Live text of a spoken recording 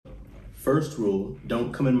First rule,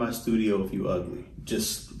 don't come in my studio if you ugly.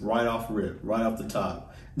 Just right off rip, right off the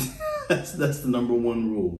top. That's the number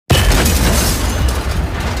one rule.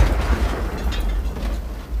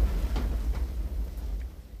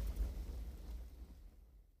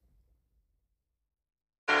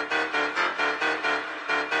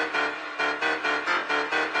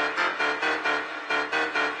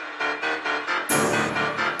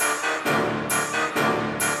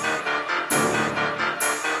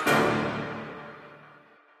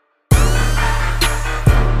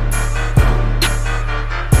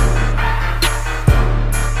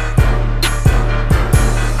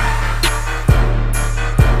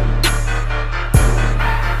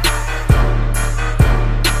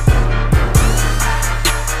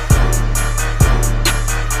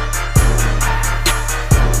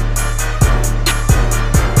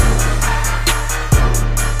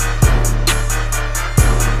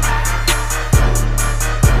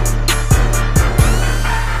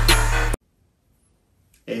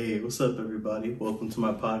 Hey, what's up, everybody? Welcome to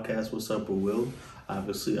my podcast, What's Up with Will?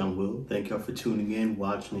 Obviously, I'm Will. Thank y'all for tuning in,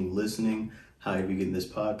 watching, and listening. However you get this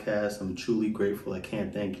podcast, I'm truly grateful. I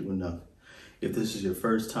can't thank you enough. If this is your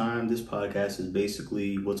first time, this podcast is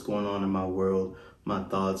basically what's going on in my world, my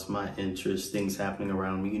thoughts, my interests, things happening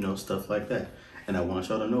around me, stuff like that. And I want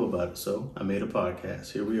y'all to know about it, so I made a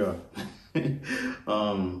podcast. Here we are.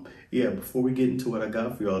 Before we get into what I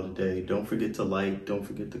got for y'all today, don't forget to like, don't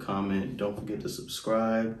forget to comment, don't forget to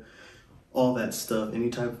subscribe, all that stuff. Any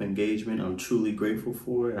type of engagement, I'm truly grateful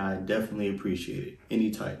for it. I definitely appreciate it.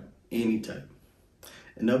 Any type.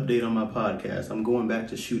 An update on my podcast. I'm going back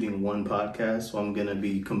to shooting one podcast, so I'm going to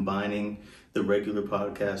be combining the regular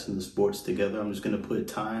podcast and the sports together. I'm just going to put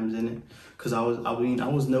times in it because I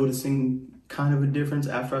was noticing kind of a difference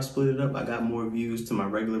after I split it up. I got more views to my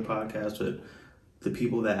regular podcast, but the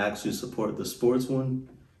people that actually support the sports one,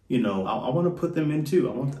 I want to put them in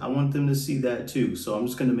too. I want them to see that too. So I'm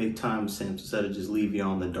just going to make timestamps instead of just leave you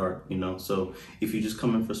on the dark, So if you just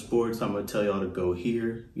come in for sports, I'm going to tell y'all to go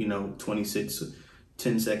here, 26,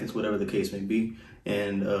 10 seconds, whatever the case may be.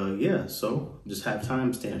 And so just have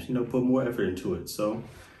timestamps, put more effort into it. So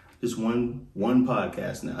just one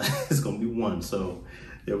podcast now. It's going to be one. So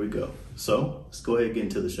there we go. So let's go ahead and get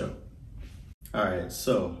into the show. All right.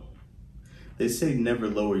 So they say never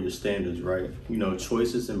lower your standards, right?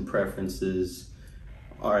 Choices and preferences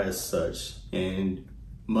are as such, and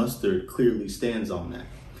Mustard clearly stands on that.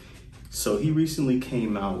 So he recently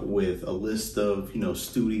came out with a list of,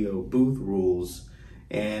 studio booth rules,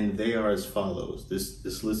 and they are as follows.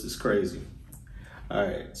 This list is crazy. All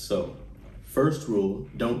right, so first rule,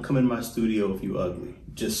 don't come in my studio if you ugly.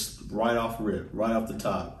 Just right off rip, right off the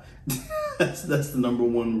top. That's the number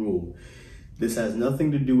one rule. This has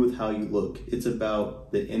nothing to do with how you look. It's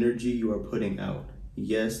about the energy you are putting out.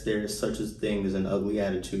 Yes, there is such a thing as an ugly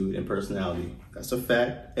attitude and personality. That's a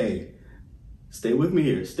fact. Hey, stay with me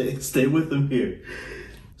here. Stay with them here.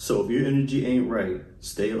 So if your energy ain't right,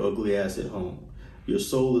 stay your ugly ass at home. Your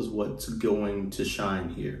soul is what's going to shine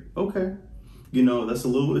here. Okay. That's a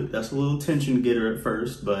little tension getter at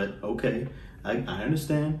first, but okay. I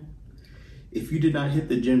understand. If you did not hit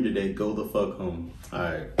the gym today, go the fuck home. All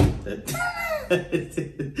right.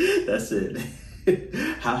 That's it.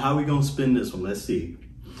 How we gonna spin this one? Let's see.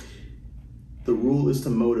 The rule is to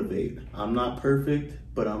motivate. I'm not perfect,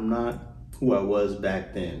 but I'm not who I was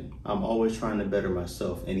back then. I'm always trying to better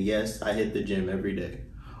myself. And yes, I hit the gym every day.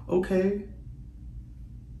 Okay.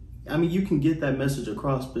 You can get that message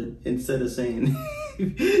across, but instead of saying,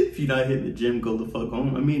 if you're not hitting the gym, go the fuck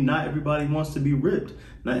home. Not everybody wants to be ripped.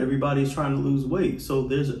 Not everybody's trying to lose weight. So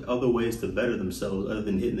there's other ways to better themselves other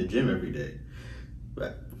than hitting the gym every day.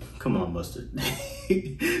 But come on, Mustard.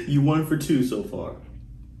 You 1 for 2 so far.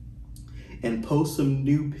 And post some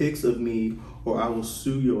new pics of me or I will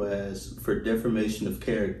sue your ass for defamation of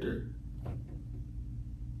character.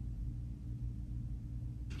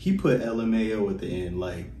 He put LMAO at the end,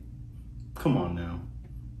 come on now.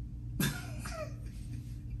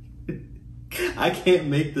 I can't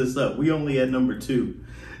make this up. We only at number 2.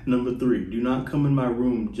 Number 3, do not come in my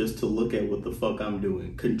room just to look at what the fuck I'm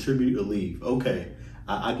doing. Contribute or leave. Okay,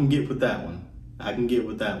 I can get with that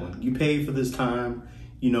one. You paid for this time.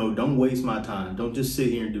 Don't waste my time. Don't just sit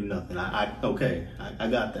here and do nothing. I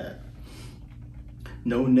got that.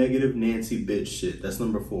 No negative Nancy bitch shit. That's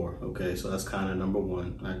number 4. Okay, so that's kind of number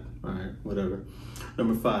 1. All right, whatever.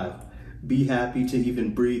 Number 5, be happy to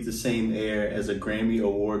even breathe the same air as a Grammy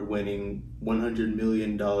award-winning $100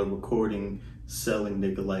 million recording selling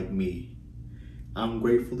nigga like me. I'm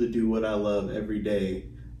grateful to do what I love every day.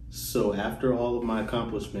 So after all of my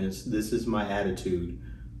accomplishments, this is my attitude.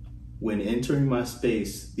 When entering my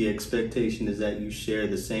space, the expectation is that you share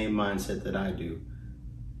the same mindset that I do.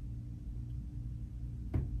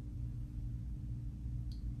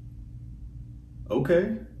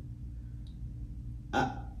 Okay.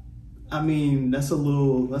 I mean, that's a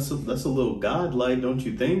little godlike, don't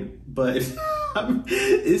you think? But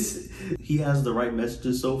he has the right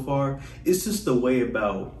messages so far. It's just the way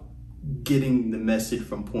about getting the message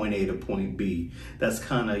from point A to point B. That's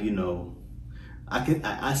kind of, you know,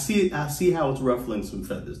 I see how it's ruffling some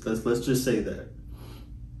feathers. Let's just say that.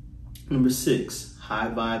 Number 6, high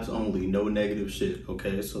vibes only, no negative shit.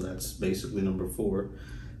 Okay, so that's basically number 4.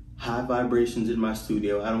 High vibrations in my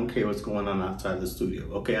studio. I don't care what's going on outside the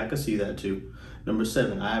studio. Okay, I can see that too. Number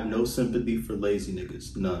 7, I have no sympathy for lazy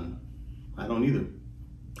niggas. None. I don't either.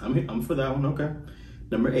 I'm for that one. Okay.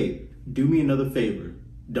 Number 8, do me another favor.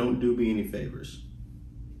 Don't do me any favors.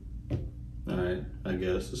 All right, I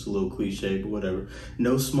guess it's a little cliche, but whatever.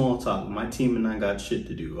 No small talk. My team and I got shit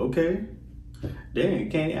to do. Okay. Dang,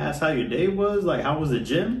 can't you ask how your day was? Like, how was the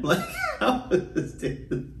gym? Like, how was this?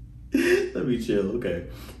 Let me chill. Okay.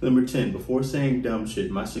 Number 10, before saying dumb shit,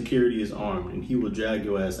 my security is armed and he will drag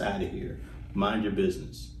your ass out of here. Mind your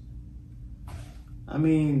business. I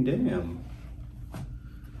mean, damn.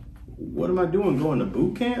 What am I doing? Going to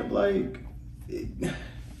boot camp? Like,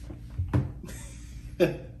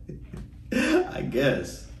 I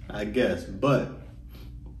guess. But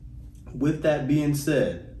with that being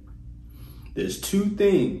said, there's 2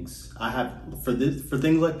 things I have for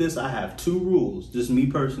things like this. I have 2 rules, just me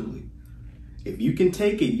personally. If you can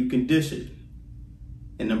take it, you can dish it.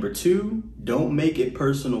 And number 2, don't make it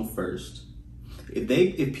personal first.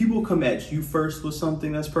 If people come at you first with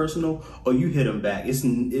something that's personal, or you hit them back, it's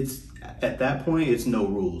at that point it's no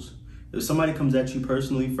rules. If somebody comes at you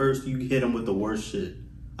personally first, you hit them with the worst shit.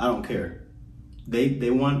 I don't care.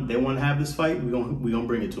 They want to have this fight. We gonna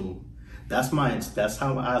bring it to them. That's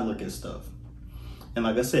how I look at stuff. And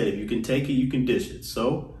like I said, if you can take it, you can dish it.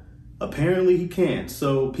 So apparently he can.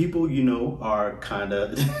 So people, you know, are kind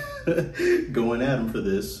of going at him for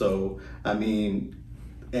this. So I mean,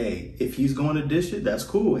 hey, if he's going to dish it, that's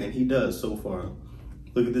cool, and he does so far.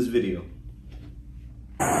 Look at this video.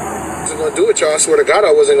 I wasn't gonna do it, y'all. I swear to God,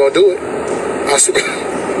 I wasn't gonna do it. I swear.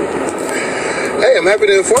 Hey, I'm happy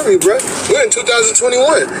to inform you, bro. We're in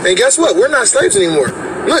 2021, and guess what? We're not slaves anymore.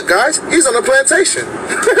 Look, guys, he's on a plantation.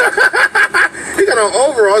 He got on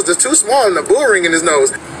overalls that's too small and a bull ring in his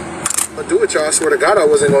nose. I'll do it, y'all. I swear to God, I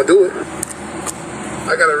wasn't gonna do it.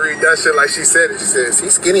 I gotta read that shit like she said it. She says,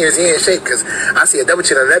 he's skinny as he ain't shape, because I see a double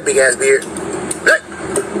chin on that big ass beard. Look,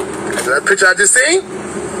 after that picture I just seen,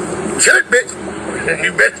 kill it, bitch.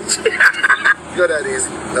 You bitch. Go that easy.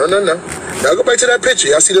 No. Now go back to that picture.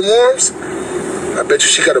 Y'all see the arms? I bet you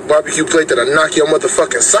she got a barbecue plate that'll knock your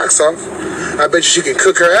motherfucking socks off. I bet you she can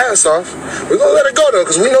cook her ass off. We're gonna let her go though,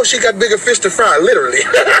 because we know she got bigger fish to fry, literally.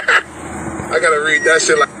 I gotta read that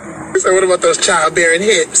shit like, so what about those childbearing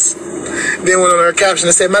hips? Then went on her caption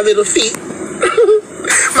and said, my little feet.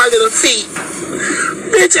 My little feet.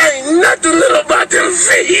 Bitch, ain't nothing little about them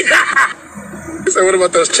feet. So what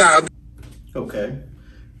about those child? Okay,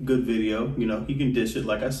 good video. You know, he can dish it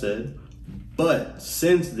like I said. But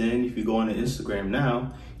since then, if you go on to Instagram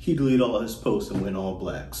now, he deleted all his posts and went all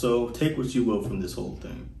black. So take what you will from this whole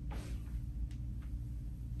thing.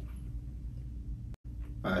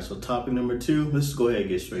 All right, so topic number 2, let's go ahead and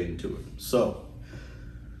get straight into it. So,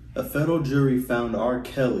 a federal jury found R.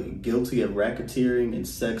 Kelly guilty of racketeering and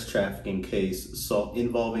sex trafficking case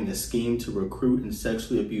involving a scheme to recruit and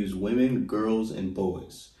sexually abuse women, girls, and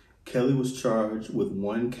boys. Kelly was charged with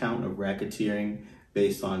 1 count of racketeering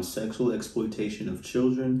based on sexual exploitation of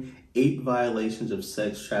children, 8 violations of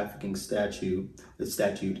sex trafficking statute,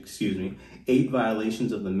 8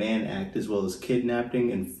 violations of the Mann Act, as well as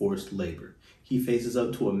kidnapping and forced labor. He faces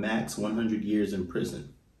up to a max 100 years in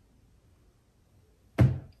prison.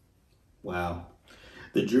 Wow.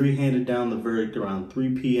 The jury handed down the verdict around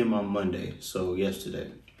 3 p.m. on Monday, so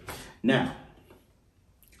yesterday. Now,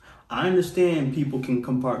 I understand people can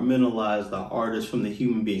compartmentalize the artist from the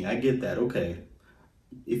human being. I get that, okay.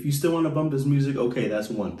 If you still want to bump his music, okay, that's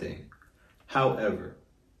one thing. However,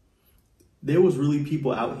 there was really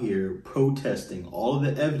people out here protesting all of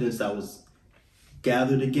the evidence that was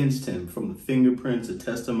gathered against him, from the fingerprints, the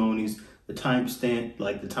testimonies, the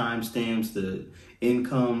timestamps, the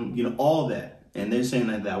income, you know, all that. And they're saying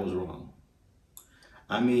that that was wrong.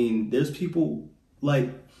 I mean, there's people like,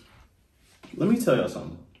 let me tell y'all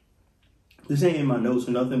something. This ain't in my notes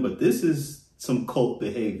or nothing, but this is some cult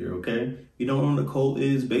behavior, okay? You don't know what a cult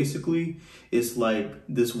is? Basically, it's like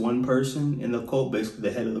this one person in the cult, basically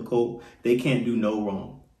the head of the cult, they can't do no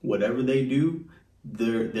wrong. Whatever they do,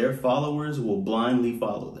 their followers will blindly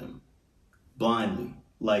follow them. Blindly.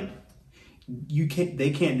 Like,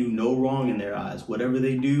 they can't do no wrong in their eyes. Whatever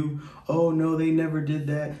they do, oh no, they never did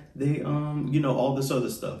that. They all this other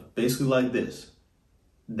stuff. Basically like this.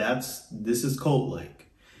 This is cult-like.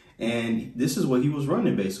 And this is what he was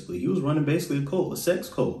running basically. He was running basically a cult, a sex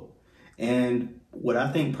cult. And what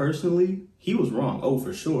I think personally, he was wrong. Oh,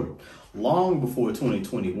 for sure. Long before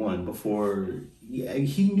 2021,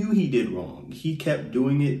 he knew he did wrong. He kept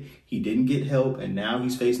doing it. He didn't get help, and now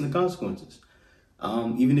he's facing the consequences.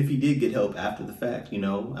 Even if he did get help after the fact,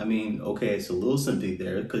 I mean, okay, it's a little sympathy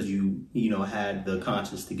there because you had the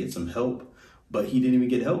conscience to get some help, but he didn't even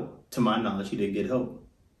get help. To my knowledge, he didn't get help.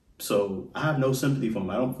 So I have no sympathy for him.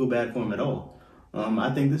 I don't feel bad for him at all.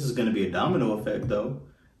 I think this is going to be a domino effect, though.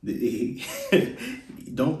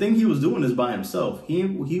 Don't think he was doing this by himself. He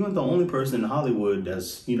wasn't the only person in Hollywood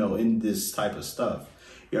that's, in this type of stuff.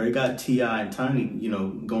 You already got T.I. and Tiny,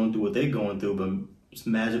 going through what they're going through, but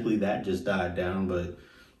magically that just died down. But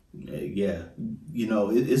yeah,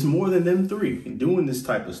 it's more than them three doing this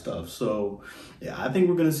type of stuff. So yeah, I think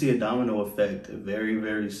we're going to see a domino effect very,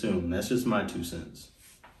 very soon. That's just my 2 cents.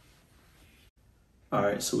 All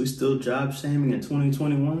right, so we still job shaming in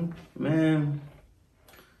 2021? Man,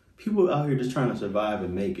 people out here just trying to survive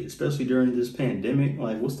and make it, especially during this pandemic.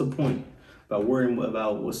 Like, what's the point about worrying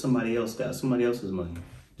about what somebody else got, somebody else's money?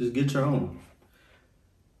 Just get your own.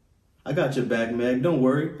 I got your back, Meg. Don't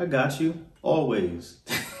worry. I got you. Always.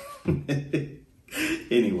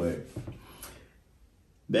 Anyway.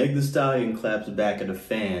 Meg Thee Stallion claps back at a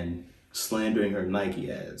fan slandering her Nike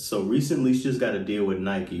ads. So recently she just got a deal with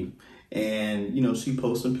Nike. And, she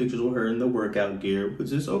posted some pictures with her in the workout gear,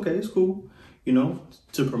 which is okay. It's cool.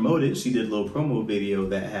 To promote it, she did a little promo video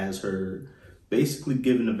that has her basically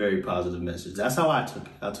giving a very positive message. That's how I took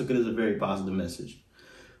it. I took it as a very positive message.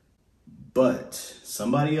 But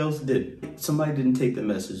somebody else didn't. Somebody didn't take the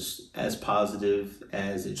message as positive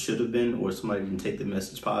as it should have been, or somebody didn't take the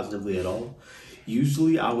message positively at all.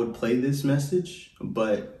 Usually I would play this message,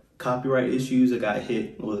 but copyright issues, I got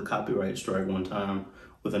hit with a copyright strike one time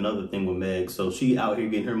with another thing with Meg. So she out here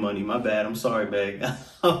getting her money. My bad. I'm sorry, Meg.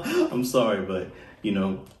 I'm sorry, but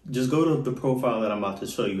just go to the profile that I'm about to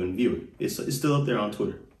show you and view it. It's still up there on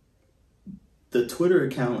Twitter. The Twitter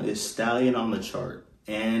account is Stallion on the Chart.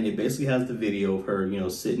 And it basically has the video of her,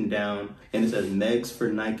 sitting down, and it says Megs for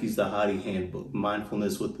Nike's The Hottie Handbook,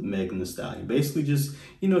 Mindfulness with Meg Thee Stallion. Basically just,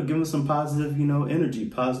 giving some positive, energy,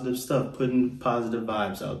 positive stuff, putting positive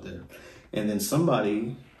vibes out there. And then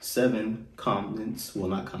somebody, 7 comments, well,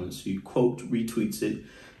 not comments, she quote retweets it.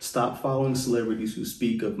 Stop following celebrities who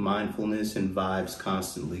speak of mindfulness and vibes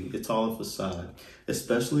constantly. It's all a facade,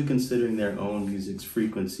 especially considering their own music's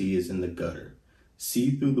frequency is in the gutter.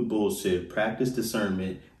 See through the bullshit, practice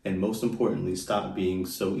discernment, and most importantly, stop being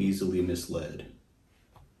so easily misled.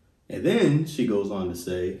 And then she goes on to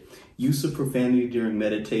say, use of profanity during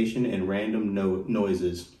meditation and random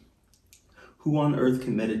noises. Who on earth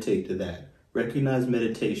can meditate to that? Recognize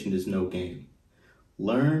meditation is no game.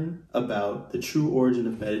 Learn about the true origin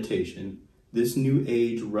of meditation. This new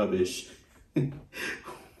age rubbish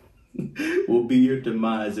will be your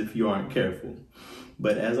demise if you aren't careful.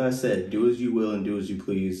 But as I said, do as you will and do as you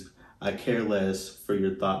please. I care less for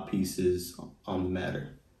your thought pieces on the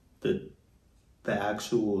matter. The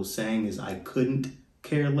actual saying is I couldn't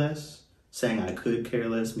care less. Saying I could care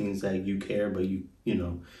less means that you care, but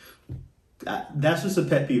that's just a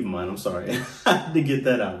pet peeve of mine. I'm sorry. I had to get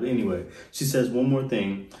that out. Anyway, she says one more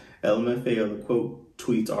thing. LMFAO, the quote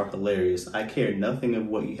tweets are hilarious. I care nothing of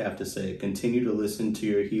what you have to say. Continue to listen to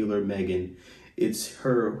your healer, Megan. It's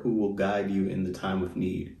her who will guide you in the time of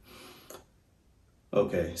need.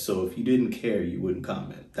 Okay, so if you didn't care, you wouldn't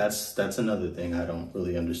comment. That's another thing I don't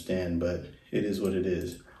really understand, but it is what it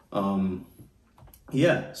is.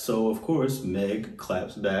 Yeah, so of course, Meg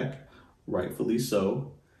claps back, rightfully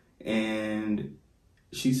so. And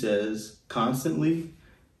she says, constantly,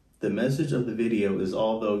 the message of the video is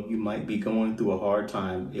although you might be going through a hard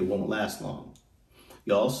time, it won't last long.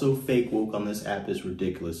 Y'all so fake woke on this app is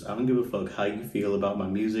ridiculous. I don't give a fuck how you feel about my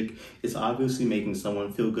music. It's obviously making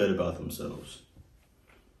someone feel good about themselves.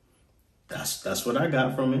 That's what I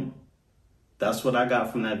got from it. That's what I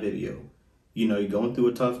got from that video. You're going through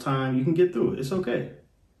a tough time, you can get through it. It's okay.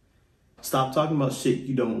 Stop talking about shit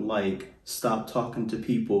you don't like. Stop talking to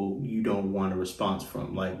people you don't want a response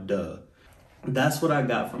from. Like, duh. That's what I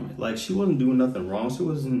got from it. Like, she wasn't doing nothing wrong. She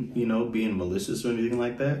wasn't, being malicious or anything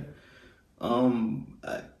like that.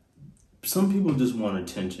 Some people just want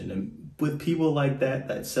attention, and with people like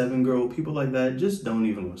that 7 girl, people like that just don't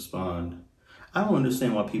even respond. I don't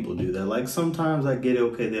understand why people do that. Like, sometimes I get it,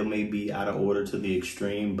 okay, they may be out of order to the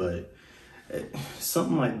extreme, but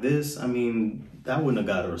something like this, I mean, that wouldn't have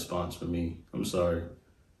got a response from me. I'm sorry.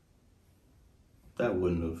 That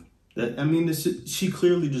wouldn't have. She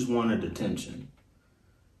clearly just wanted attention.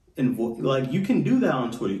 And like, you can do that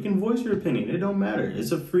on Twitter. You can voice your opinion. It don't matter.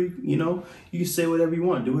 It's a free, you can say whatever you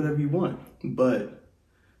want, do whatever you want. But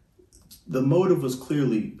the motive was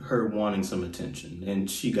clearly her wanting some attention,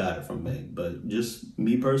 and she got it from Meg. But just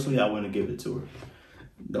me personally, I wouldn't give it to her.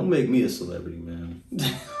 Don't make me a celebrity, man.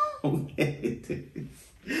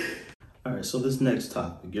 All right, so this next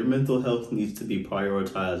topic, your mental health needs to be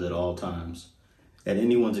prioritized at all times, at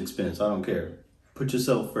anyone's expense. I don't care. Put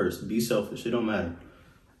yourself first. Be selfish. It don't matter.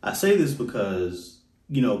 I say this because,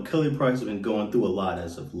 Kelly Price has been going through a lot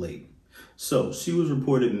as of late. So she was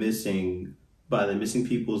reported missing by the Missing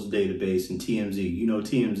People's Database and TMZ.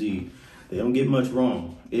 TMZ, they don't get much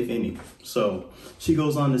wrong, if any. So she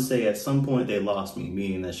goes on to say, at some point they lost me,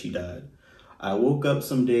 meaning that she died. I woke up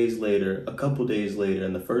a couple days later,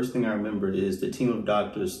 and the first thing I remembered is the team of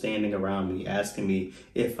doctors standing around me, asking me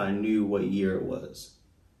if I knew what year it was.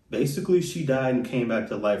 Basically, she died and came back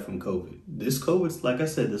to life from COVID. Like I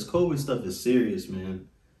said, this COVID stuff is serious, man.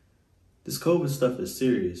 This COVID stuff is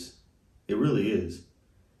serious. It really is.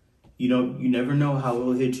 You never know how it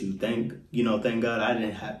will hit you. Thank God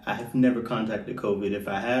I have never contacted COVID. If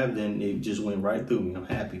I have, then it just went right through me. I'm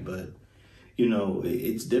happy, but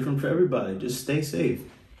it's different for everybody. Just stay safe.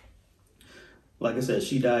 Like I said,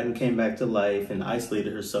 she died and came back to life and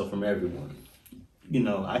isolated herself from everyone.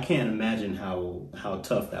 I can't imagine how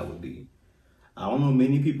tough that would be. I don't know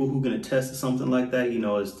many people who can attest to something like that,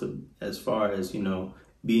 as far as,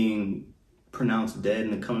 being pronounced dead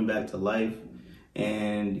and then coming back to life.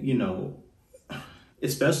 And,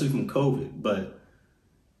 especially from COVID. But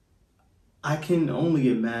I can only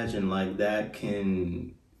imagine like that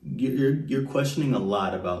you're questioning a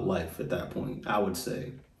lot about life at that point, I would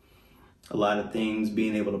say. A lot of things,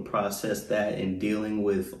 being able to process that and dealing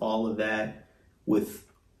with all of that with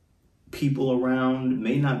people around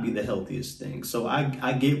may not be the healthiest thing. So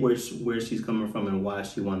I get where she's coming from and why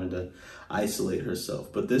she wanted to isolate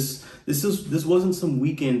herself. But this wasn't some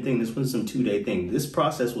weekend thing. This wasn't some 2-day thing. This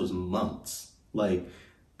process was months. Like,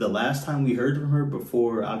 the last time we heard from her,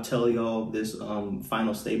 before I'll tell y'all this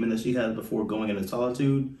final statement that she had before going into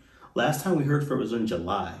solitude, last time we heard from her was in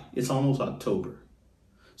July. It's almost October.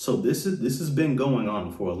 So this has been going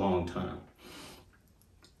on for a long time.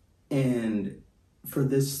 And for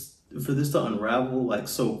this to unravel like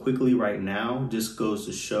so quickly right now just goes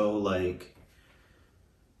to show like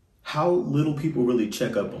how little people really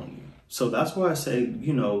check up on you. So that's why I say,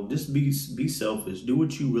 just be selfish. Do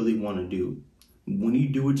what you really want to do. When you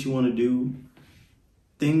do what you want to do,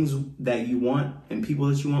 things that you want and people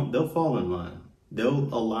that you want, they'll fall in line.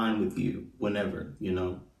 They'll align with you whenever,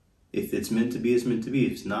 If it's meant to be, it's meant to be.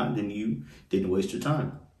 If it's not, then you didn't waste your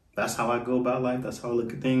time. That's how I go about life. That's how I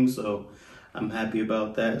look at things. So I'm happy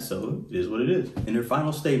about that. So it is what it is. In her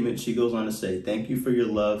final statement, she goes on to say, "Thank you for your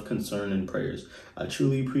love, concern, and prayers. I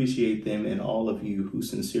truly appreciate them and all of you who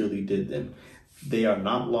sincerely did them. They are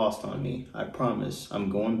not lost on me. I promise. I'm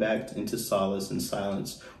going back into solace and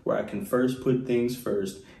silence where I can first put things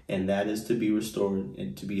first, and that is to be restored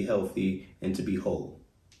and to be healthy and to be whole.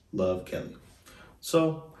 Love, Kelly."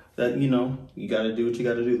 So that, you got to do what you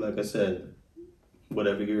got to do. Like I said,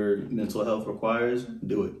 whatever your mental health requires,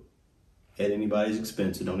 do it. At anybody's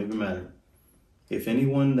expense, it don't even matter. If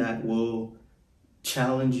anyone that will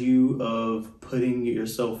challenge you of putting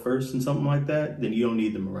yourself first in something like that, then you don't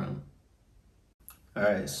need them around. All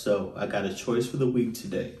right, so I got a choice for the week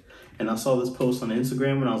today. And I saw this post on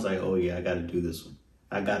Instagram and I was like, oh yeah, I got to do this one.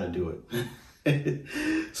 I got to do it.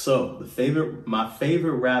 So my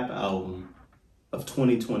favorite rap album of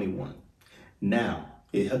 2021. Now,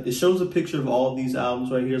 it shows a picture of all of these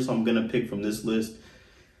albums right here, so I'm going to pick from this list.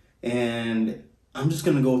 And I'm just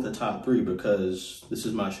going to go with the top 3 because this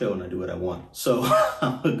is my show and I do what I want. So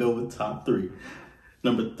I'm going to go with top 3.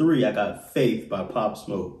 Number 3, I got Faith by Pop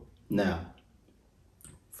Smoke. Now,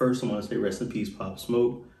 first I want to say rest in peace, Pop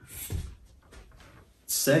Smoke.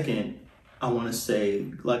 Second, I want to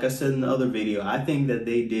say, like I said in the other video, I think that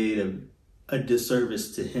they did a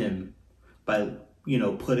disservice to him by,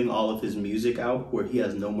 putting all of his music out where he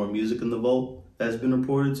has no more music in the vault that's been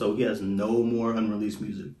reported. So he has no more unreleased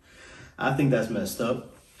music. I think that's messed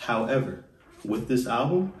up. However, with this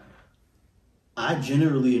album, I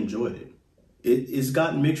generally enjoyed it. It's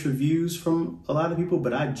gotten mixed reviews from a lot of people,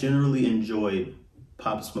 but I generally enjoyed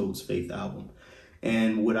Pop Smoke's Faith album.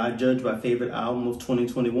 And what I judge my favorite album of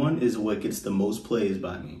 2021 is what gets the most plays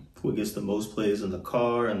by me. what gets the most plays in the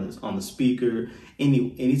car and on the speaker.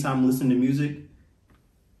 Anytime I'm listening to music,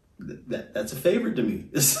 that's a favorite to me.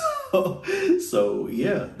 So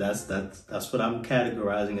yeah, that's what I'm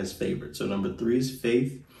categorizing as favorite. So number 3 is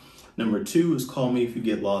Faith. Number 2 is Call Me If You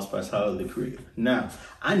Get Lost by Tyler, the Creator. Now,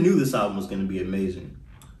 I knew this album was going to be amazing.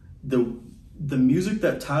 The music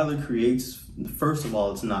that Tyler creates, first of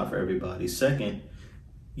all, it's not for everybody. Second,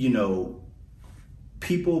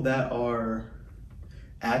 people that are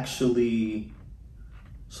actually,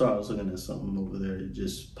 sorry, I was looking at something over there. It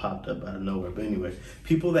just popped up out of nowhere. But anyway,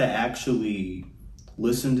 people that actually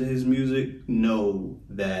listen to his music know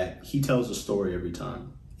that he tells a story every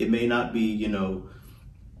time. It may not be,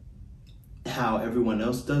 how everyone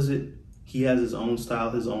else does it. He has his own style,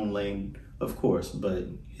 his own lane, of course, but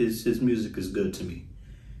his music is good to me.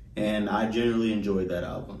 And I generally enjoyed that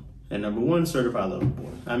album. And number 1, Certified Lover Boy.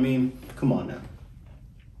 I mean, come on now.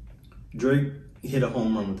 Drake hit a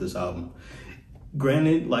home run with this album.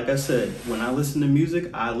 Granted, like I said, when I listen to music,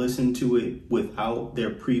 I listen to it without their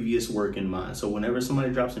previous work in mind. So whenever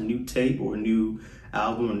somebody drops a new tape or a new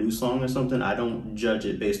album or new song or something, I don't judge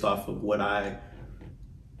it based off of what I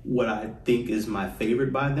think is my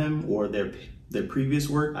favorite by them or their previous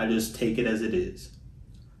work. I just take it as it is.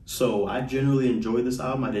 So I generally enjoy this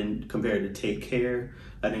album. I didn't compare it to Take Care.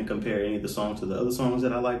 I didn't compare any of the songs to the other songs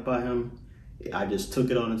that I like by him. I just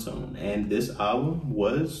took it on its own. And this album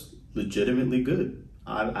was legitimately good.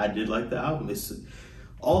 I did like the album. It's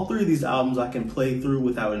all 3 of these albums I can play through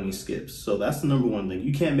without any skips. So that's the number 1 thing.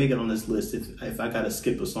 You can't make it on this list if I gotta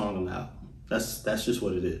skip a song on the album. That's just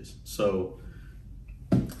what it is. So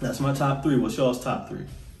that's my top 3. What's y'all's top 3?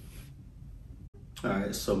 All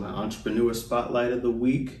right, so my entrepreneur spotlight of the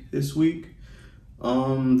week this week.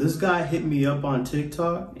 This guy hit me up on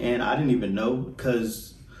TikTok and I didn't even know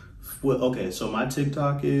because, so my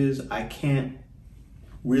TikTok is I can't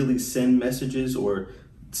really send messages or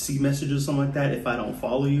see messages or something like that if I don't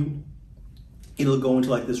follow you. It'll go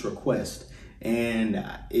into like this request and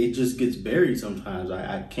it just gets buried sometimes.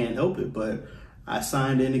 I can't help it, but I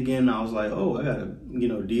signed in again. I was like, oh, I got a,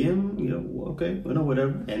 DM, okay,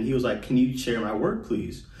 whatever. And he was like, can you share my work,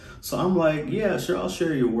 please? So I'm like, yeah, sure, I'll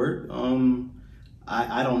share your work.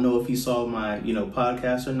 I don't know if he saw my,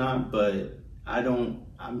 podcast or not, but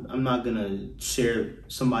I'm not gonna share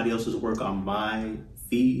somebody else's work on my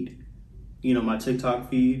feed, my TikTok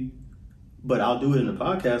feed. But I'll do it in the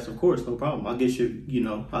podcast, of course, no problem. I'll get your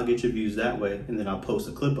views that way, and then I'll post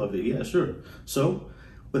a clip of it. Yeah, sure. So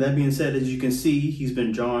with that being said, as you can see, he's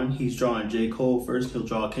drawing J. Cole first. He'll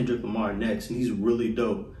draw Kendrick Lamar next, and he's really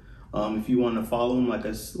dope. If you want to follow him,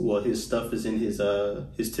 his stuff is in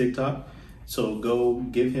his TikTok, so go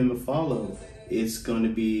give him a follow. It's going to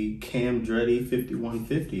be Cam Dreddy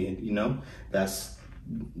 5150, and that's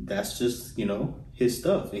just his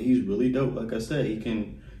stuff, and he's really dope. Like I said,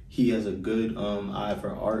 he has a good eye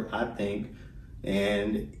for art, I think,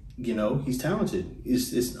 and he's talented.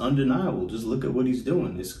 It's undeniable. Just look at what he's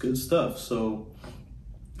doing. It's good stuff. So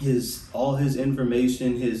all his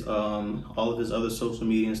information, all of his other social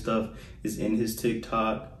media and stuff is in his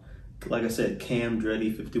TikTok. Like I said, Cam Dreddy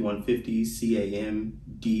 5150,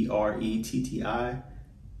 CAMDRETTI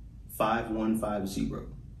 5150.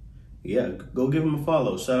 Yeah, go give him a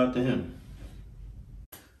follow. Shout out to him.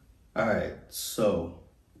 All right, so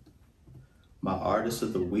my artist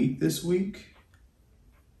of the week this week,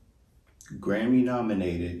 Grammy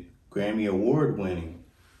nominated, Grammy award winning,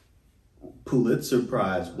 Pulitzer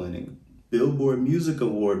Prize winning, Billboard Music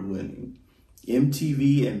Award winning,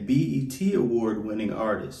 MTV and BET award winning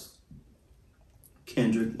artist,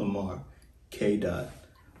 Kendrick Lamar, K. Dot,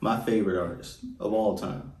 my favorite artist of all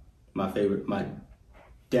time. My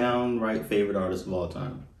downright favorite artist of all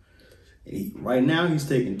time. Right now he's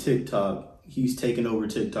taking TikTok. He's taking over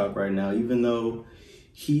TikTok right now, even though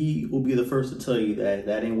he will be the first to tell you that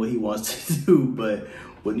ain't what he wants to do. But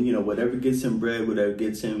whatever gets him bread, whatever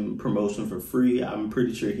gets him promotion for free, I'm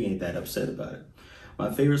pretty sure he ain't that upset about it. My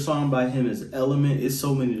favorite song by him is Element. It's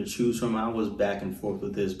so many to choose from. I was back and forth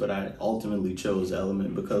with this, but I ultimately chose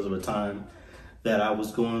Element because of a time that I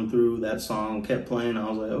was going through. That song kept playing. I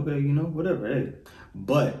was like, okay, whatever, hey.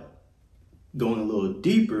 But going a little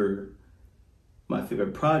deeper, my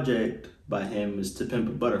favorite project by him is To Pimp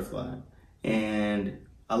a Butterfly. And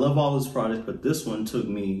I love all his projects, but this one took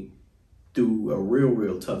me through a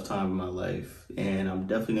real tough time in my life. And I'm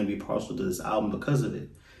definitely going to be partial to this album because of it.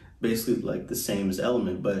 Basically like the same as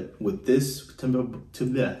Element, but with this, To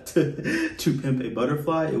Pimp a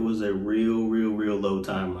Butterfly, it was a real low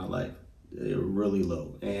time in my life. Really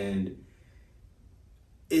low. And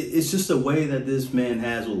it's just a way that this man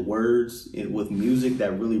has with words, with music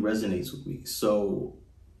that really resonates with me. So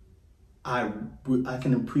I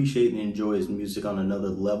can appreciate and enjoy his music on another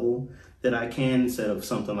level that I can, instead of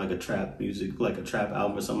something like a trap music, like a trap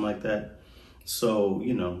album or something like that. So,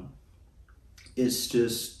 you know, it's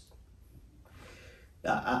just,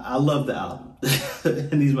 I love the album.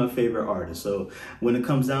 And he's my favorite artist. So when it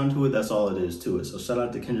comes down to it, that's all it is to it. So shout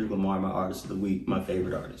out to Kendrick Lamar, my artist of the week, my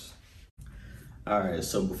favorite artist. All right,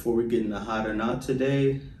 so before we get into Hot or Not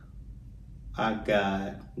today, I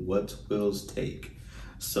got What's Will's Take.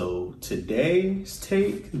 So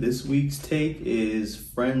this week's take is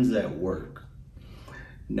friends at work.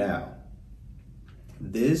 Now,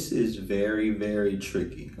 this is very, very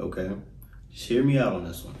tricky, okay? Just hear me out on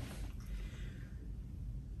this one.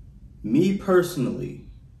 Me personally,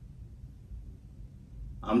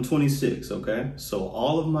 I'm 26, okay? So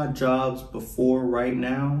all of my jobs before right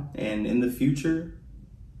now and in the future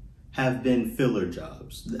have been filler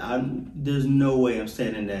jobs. There's no way I'm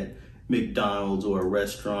standing at McDonald's or a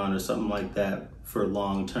restaurant or something like that for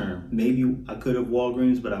long term. Maybe I could have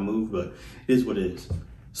Walgreens, but I moved, but it is what it is.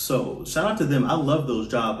 So shout out to them. I love those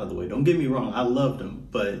jobs, by the way. Don't get me wrong. I loved them,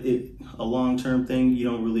 but a long-term thing, you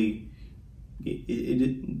don't really,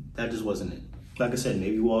 that just wasn't it. Like I said,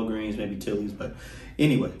 maybe Walgreens, maybe Tilly's, but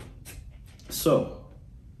anyway. So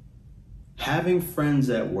having friends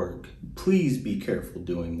at work, please be careful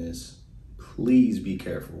doing this. Please be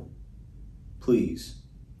careful. Please.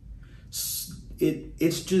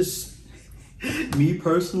 It's just, me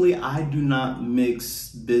personally, I do not mix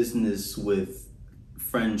business with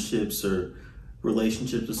friendships or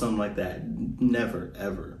relationships or something like that. Never,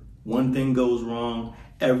 ever. One thing goes wrong,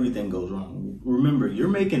 everything goes wrong. Remember, you're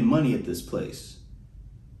making money at this place.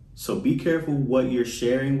 So be careful what you're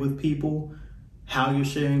sharing with people, how you're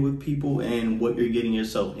sharing with people, and what you're getting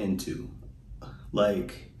yourself into.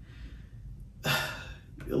 Like,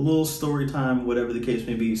 a little story time, whatever the case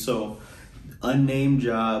may be. So, unnamed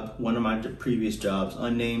job, one of my previous jobs,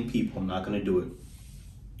 unnamed people, I'm not gonna do it.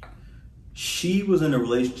 She was in a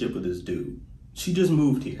relationship with this dude. She just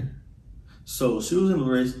moved here. So she was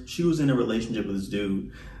in a relationship with this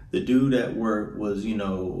dude. The dude at work was, you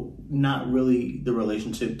know, not really the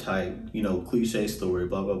relationship type, you know, cliche story,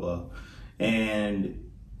 blah, blah, blah.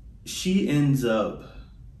 And she ends up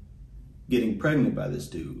getting pregnant by this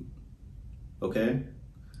dude, okay?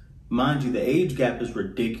 Mind you, the age gap is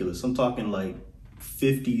ridiculous. I'm talking like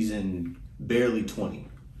 50s and barely 20.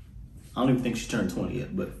 I don't even think she turned 20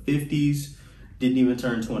 yet, but 50s, didn't even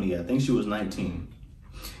turn 20 yet. I think she was 19.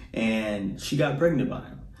 And she got pregnant by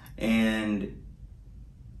him. And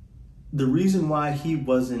the reason why he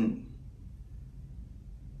wasn't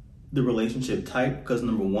the relationship type, because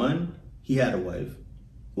number one, he had a wife.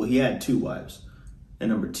 Well, he had two wives. And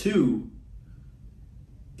number two,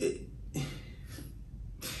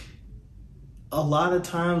 a lot of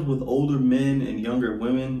times with older men and younger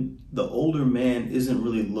women, the older man isn't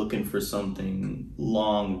really looking for something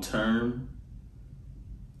long term,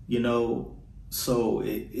 you know. So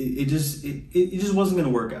it just wasn't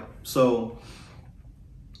gonna work out. So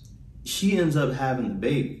she ends up having the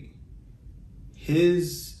baby.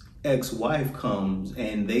 His ex-wife comes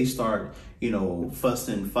and they start, you know,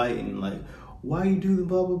 fussing, fighting, like, why you do the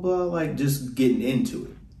blah blah blah, like just getting into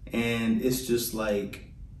it. And it's just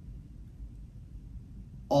like,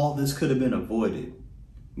 all this could have been avoided,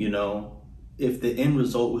 you know, if the end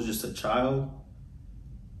result was just a child.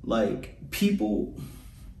 Like, people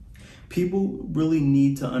really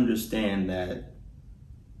need to understand the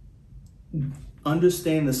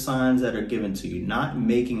signs that are given to you, not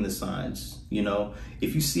making the signs, you know.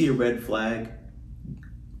 If you see a red flag,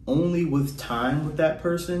 only with time with that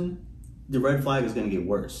person, the red flag is going to get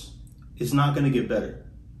worse. It's not going to get better.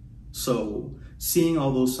 So seeing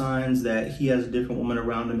all those signs that he has a different woman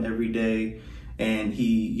around him every day, and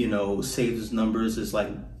he, you know, saves his numbers, is like,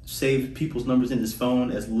 saves people's numbers in his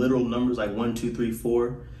phone as literal numbers, like 1, 2, 3,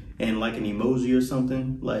 4, and like an emoji or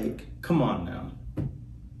something. Like, come on now.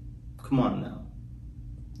 Come on now.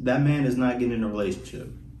 That man is not getting in a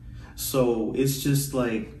relationship. So it's just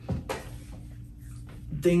like,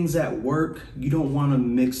 things at work, you don't want to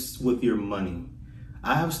mix with your money.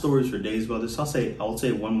 I have stories for days about this. I'll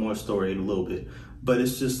say one more story in a little bit, but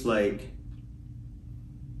it's just like,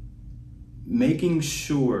 making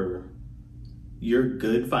sure you're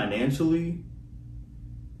good financially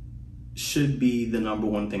should be the number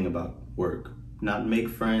one thing about work. Not make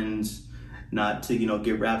friends, not to, you know,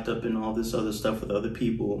 get wrapped up in all this other stuff with other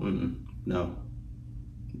people. No,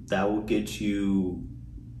 that will get you,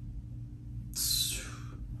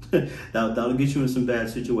 that'll get you in some bad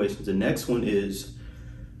situations. The next one is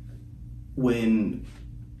when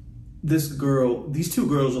these two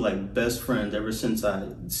girls are like best friends ever since I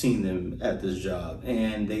seen them at this job,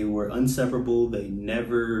 and they were inseparable. They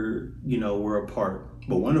never, were apart.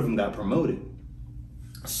 But one of them got promoted.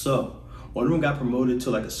 So one of them got promoted to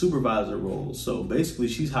like a supervisor role. So basically,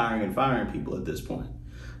 she's hiring and firing people at this point.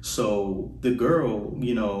 So the girl,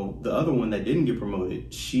 the other one that didn't get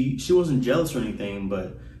promoted, she wasn't jealous or anything,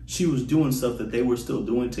 but she was doing stuff that they were still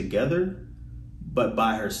doing together, but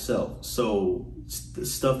by herself. So the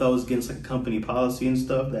stuff that was against like company policy and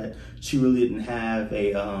stuff that she really didn't have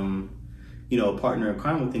a partner in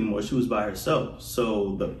crime with anymore. She was by herself.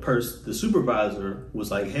 So the supervisor was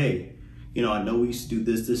like, hey, I know we used to do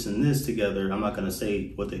this, and this together. I'm not going to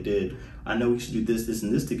say what they did. I know we should do this,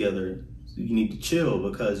 and this together. You need to chill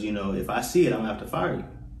because, if I see it, I'm gonna have to fire you.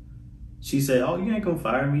 She said, oh, you ain't gonna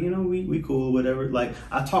fire me. We cool, whatever. Like,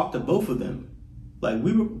 I talked to both of them. Like,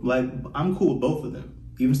 I'm cool with both of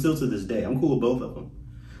them. Even still to this day, I'm cool with both of them.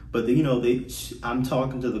 But, I'm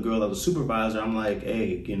talking to the girl that was supervisor. I'm like,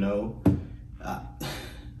 hey, I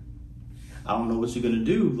don't know what you're gonna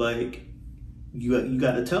do. Like, you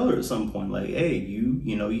got to tell her at some point, like, hey, you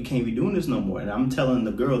can't be doing this no more. And I'm telling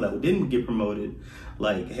the girl that didn't get promoted,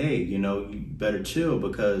 like, hey, you better chill,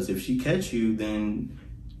 because if she catch you, then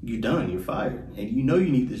you're done, you're fired. And you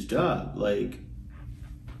need this job. Like,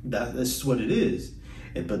 that's just what it is.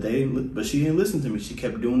 But she didn't listen to me. She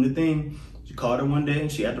kept doing the thing. She called her one day and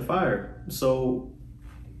she had to fire her. So,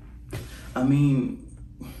 I mean,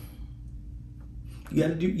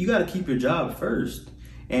 you gotta keep your job first.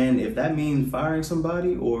 And if that means firing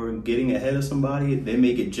somebody or getting ahead of somebody, they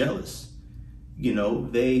may get jealous.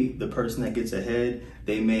 The person that gets ahead,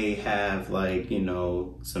 they may have like,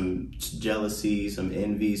 some jealousy, some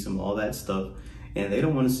envy, some all that stuff. And they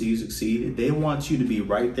don't want to see you succeed. They want you to be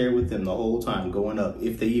right there with them the whole time, going up,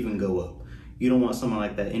 if they even go up. You don't want someone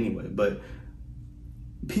like that anyway. But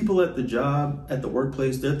people at the job, at the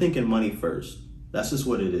workplace, they're thinking money first. That's just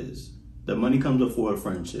what it is. The money comes before a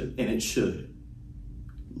friendship, and it should.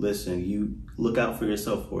 Listen, you look out for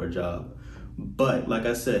yourself for a job. But like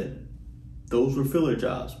I said, those were filler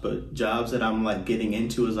jobs. But jobs that I'm like getting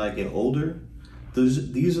into as I get older,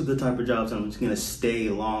 these are the type of jobs I'm just gonna stay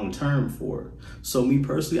long term for. So me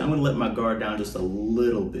personally, I'm gonna let my guard down just a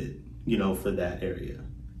little bit, for that area.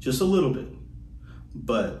 Just a little bit.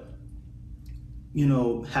 But,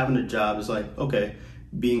 having a job is like, okay,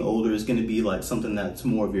 being older is going to be like something that's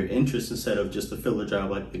more of your interest instead of just a filler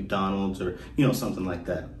job like McDonald's or, something like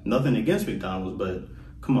that. Nothing against McDonald's, but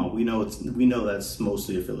come on, we know that's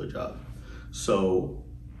mostly a filler job. So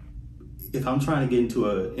if I'm trying to get into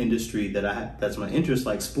an industry that's my interest,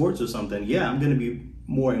 like sports or something, yeah, I'm going to be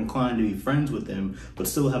more inclined to be friends with them, but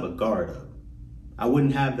still have a guard up. I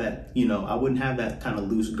wouldn't have that, I wouldn't have that kind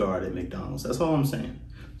of loose guard at McDonald's. That's all I'm saying.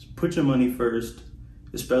 Just put your money first.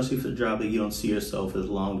 Especially if it's a job that you don't see yourself as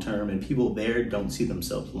long-term, and people there don't see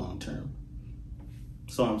themselves long-term.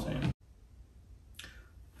 That's all I'm saying.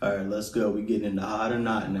 All right, let's go. We're getting into hot or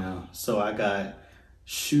not now. So I got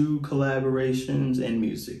shoe collaborations and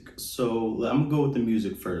music. So I'm gonna go with the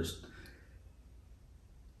music first.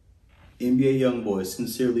 NBA YoungBoy,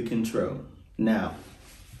 Sincerely Control. Now,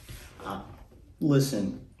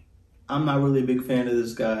 listen, I'm not really a big fan of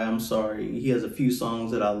this guy. I'm sorry. He has a few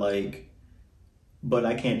songs that I like, but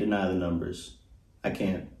I can't deny the numbers. I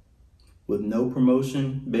can't. With no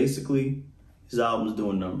promotion, basically, his album's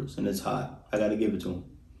doing numbers, and it's hot. I gotta give it to him.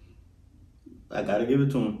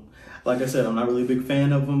 Like I said, I'm not really a big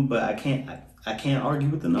fan of him, but I can't argue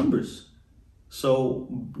with the numbers.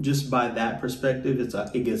 So just by that perspective,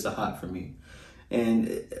 it gets a hot for me.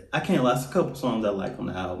 And I can't last a couple songs I like on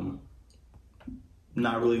the album.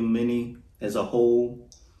 Not really many as a whole,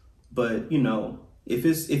 but if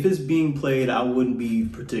it's being played, I wouldn't be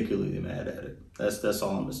particularly mad at it. That's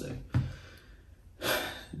all I'm gonna say.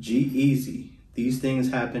 G-Eazy, These Things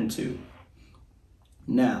Happen Too.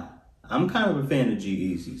 Now, I'm kind of a fan of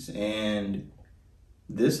G-Eazy's, and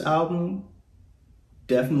this album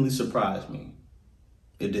definitely surprised me.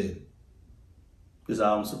 It did. This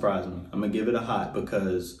album surprised me. I'm gonna give it a hot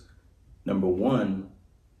because, number one,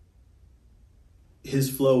 his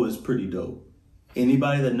flow is pretty dope.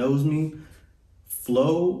 Anybody that knows me,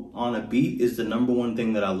 flow on a beat is the number one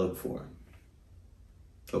thing that I look for.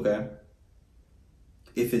 Okay?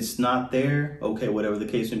 If it's not there, okay, whatever the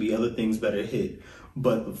case may be, other things better hit.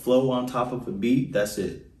 But the flow on top of a beat, that's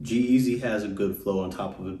it. G-Eazy has a good flow on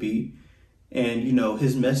top of a beat. And,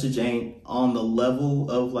 his message ain't on the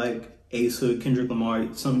level of like Ace Hood, Kendrick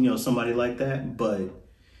Lamar, somebody like that. But,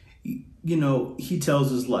 he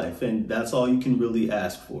tells his life, and that's all you can really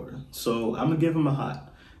ask for. So I'm gonna give him a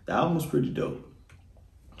hot. The album was pretty dope.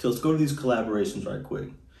 So let's go to these collaborations right quick.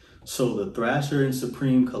 So the Thrasher and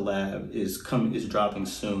Supreme collab is dropping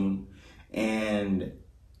soon, and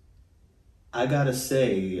I gotta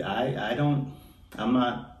say, I'm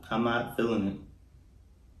not feeling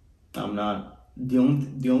it. I'm not. The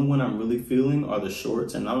only one I'm really feeling are the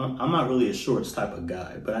shorts, and I'm not really a shorts type of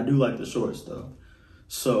guy, but I do like the shorts though.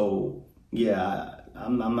 So yeah,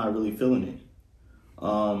 I'm not really feeling it.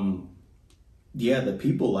 Yeah, the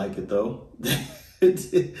people like it though.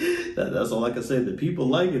 That's all I can say. The people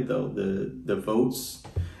like it though. The votes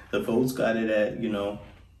got it at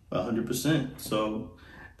 100%. So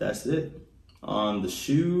that's it. On the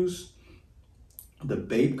shoes, the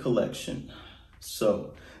Bape collection.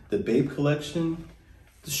 So the Bape collection,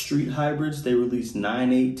 the street hybrids, they released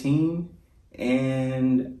 9/18,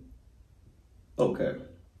 and okay,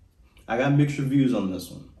 I got mixed reviews on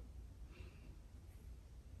this one.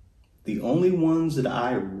 The only ones that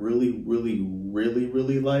I really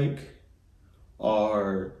like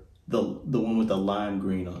are the one with the lime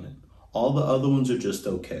green on it. All the other ones are just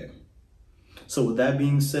okay. So with that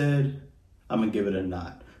being said, I'm gonna give it a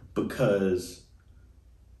not, because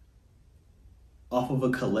off of a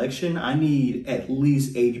collection, I need at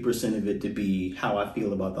least 80% of it to be how I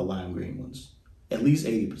feel about the lime green ones. At least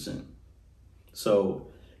 80%.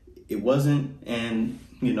 So it wasn't, and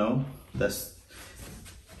that's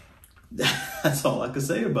all I could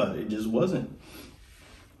say about it. It just wasn't.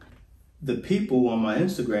 The people on my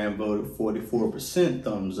Instagram voted 44%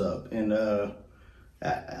 thumbs up, and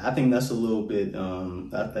I think that's a little bit.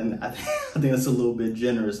 I think that's a little bit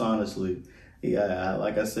generous, honestly. Yeah,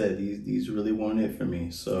 like I said, these really weren't it for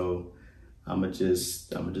me. So I'ma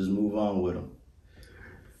just move on with them.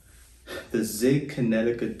 The Zig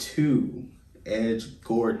Kinetica 2 Edge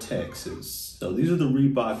Gore-Texes. So these are the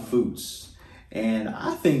Reebok boots, and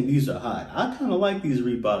I think these are hot. I kind of like these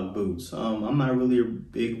Reebok boots. I'm not really a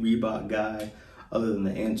big Reebok guy, other than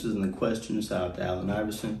the answers and the questions. Shout out to Allen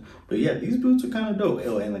Iverson. But yeah, these boots are kind of dope.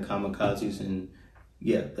 Oh, and the Kamikazes, and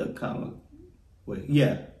yeah, the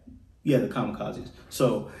Kamikazes.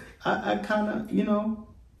 So I kind of,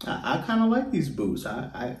 I kind of like these boots.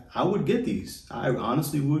 I would get these. I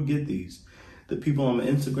honestly would get these. The people on my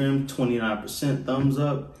Instagram, 29% thumbs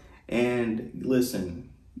up. And listen,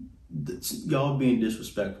 y'all being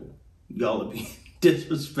disrespectful. Y'all are being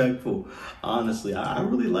disrespectful. Honestly, I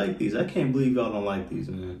really like these. I can't believe y'all don't like these,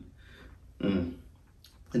 man.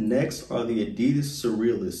 The next are the Adidas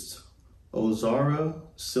Surrealists Ozara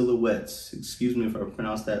Silhouettes. Excuse me if I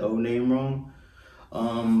pronounced that O name wrong.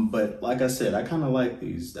 But like I said, I kind of like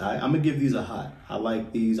these. I'm gonna give these a hot. I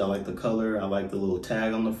like these. I like the color. I like the little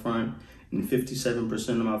tag on the front. And 57%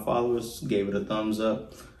 of my followers gave it a thumbs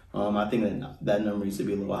up. I think that number needs to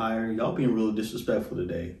be a little higher. Y'all being real disrespectful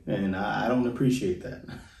today, and I don't appreciate that.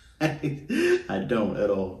 I don't at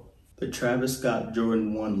all. The Travis Scott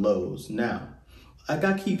Jordan 1 lows. Now, like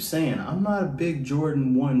I keep saying, I'm not a big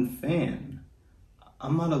Jordan 1 fan.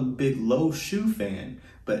 I'm not a big low shoe fan.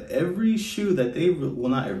 But every shoe that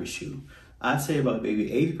not every shoe. I'd say about maybe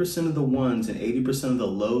 80% of the ones and 80% of the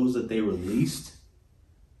lows that they released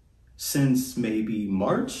since maybe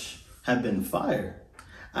March have been fire.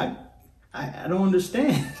 I don't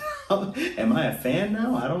understand. Am I a fan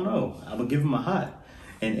now? I don't know. I'm gonna give them a hot.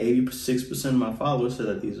 And 86% of my followers said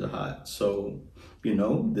that these are hot. So,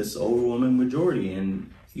 this overwhelming majority,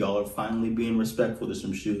 and y'all are finally being respectful to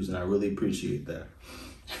some shoes, and I really appreciate that.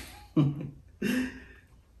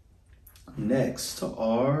 Next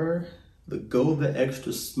are the Go the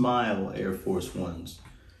Extra Smile Air Force Ones.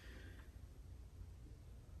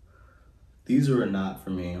 These are a not for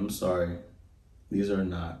me. I'm sorry. These are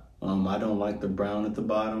not. I don't like the brown at the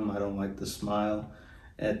bottom. I don't like the smile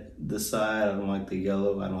at the side. I don't like the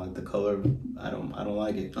yellow. I don't like the color. I don't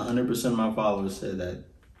like it. 100% of my followers said that,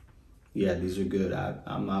 yeah, these are good.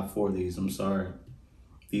 I'm not for these. I'm sorry.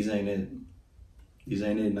 These ain't it. These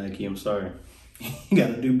ain't it, Nike. I'm sorry. You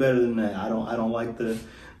gotta do better than that. I don't like the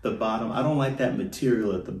bottom. I don't like that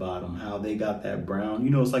material at the bottom. How they got that brown.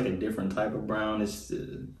 It's like a different type of brown. It's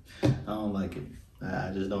I don't like it.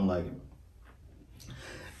 I just don't like it.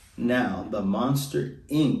 Now, the Monster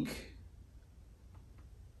Inc.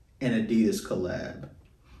 and Adidas collab.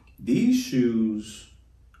 These shoes,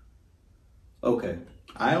 okay,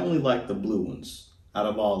 I only like the blue ones out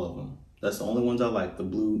of all of them. That's the only ones I like, the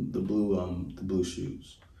blue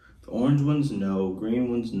shoes. The orange ones, no.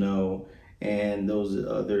 Green ones, no. And those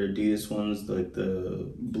other Adidas ones, like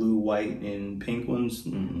the blue, white, and pink ones,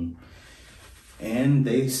 And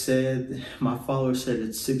they said, my followers said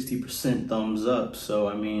it's 60% thumbs up. So,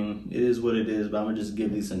 I mean, it is what it is, but I'm gonna just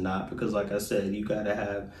give these a not, because like I said, you gotta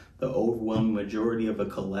have the overwhelming majority of a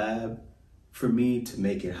collab for me to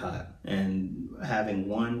make it hot. And having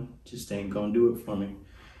one just ain't gonna do it for me.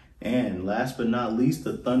 And last but not least,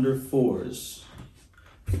 the Thunder 4s.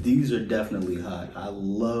 These are definitely hot. I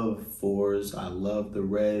love 4s. I love the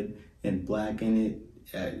red and black in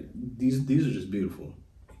it. These are just beautiful.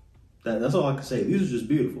 That's all I can say. These are just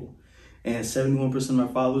beautiful. And 71% of my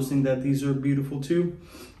followers think that these are beautiful too.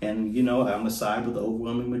 And, you know, I'm gonna side with the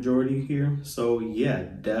overwhelming majority here. So yeah,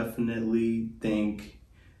 definitely think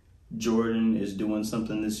Jordan is doing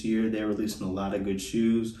something this year. They're releasing a lot of good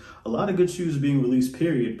shoes. A lot of good shoes being released,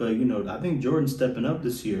 period. But, you know, I think Jordan's stepping up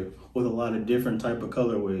this year with a lot of different type of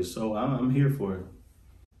colorways. So I'm here for it.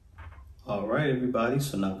 All right, everybody.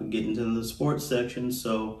 So now we get into the sports section.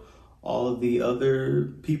 So all of the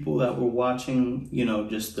other people that were watching, you know,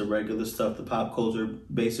 just the regular stuff, the pop culture,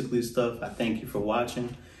 basically stuff, I thank you for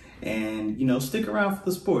watching. And, you know, stick around for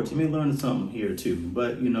the sports. You may learn something here too.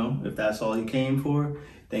 But, you know, if that's all you came for,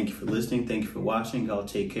 thank you for listening. Thank you for watching. Y'all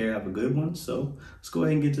take care. Have a good one. So let's go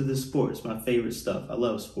ahead and get to this sports. My favorite stuff. I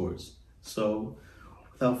love sports. So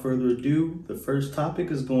without further ado, the first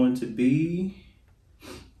topic is going to be,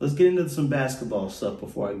 let's get into some basketball stuff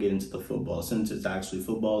before I get into the football. Since it's actually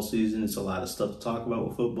football season, it's a lot of stuff to talk about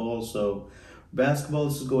with football. So basketball,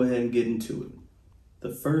 let's just go ahead and get into it.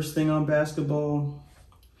 The first thing on basketball,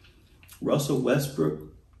 Russell Westbrook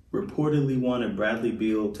reportedly wanted Bradley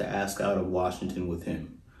Beal to ask out of Washington with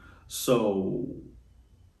him. So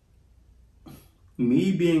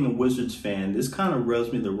me being a Wizards fan, this kind of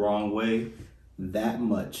rubs me the wrong way that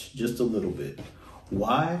much, just a little bit.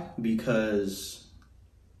 Why? Because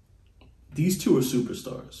these two are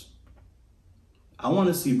superstars. I want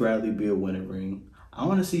to see Bradley Beal win a ring. I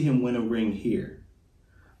want to see him win a ring here.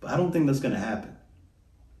 But I don't think that's going to happen.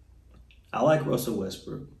 I like Russell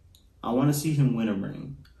Westbrook. I want to see him win a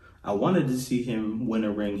ring. I wanted to see him win a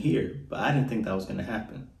ring here, but I didn't think that was going to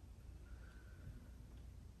happen.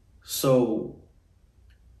 So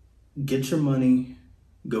get your money,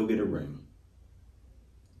 go get a ring.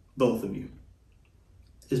 Both of you.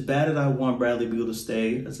 As bad as I want Bradley Beal to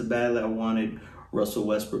stay, as bad as I wanted Russell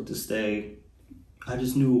Westbrook to stay, I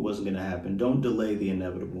just knew it wasn't going to happen. Don't delay the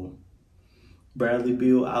inevitable. Bradley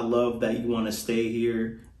Beal, I love that you want to stay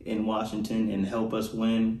here in Washington and help us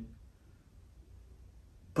win.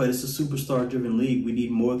 But it's a superstar-driven league. We need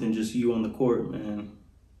more than just you on the court, man.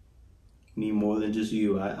 We need more than just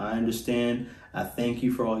you. I understand. I thank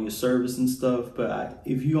you for all your service and stuff. But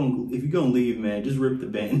if you're gonna leave, man, just rip the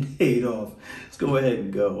Band-Aid off. Let's go ahead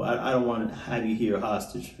and go. I don't want to have you here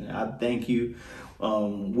hostage. I thank you.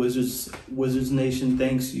 Wizards Nation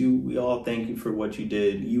thanks you. We all thank you for what you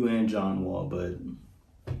did. You and John Wall. But,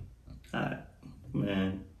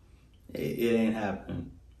 man, it ain't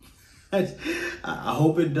happening. I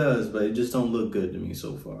hope it does, but it just don't look good to me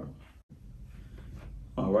so far.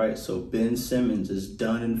 All right, so Ben Simmons is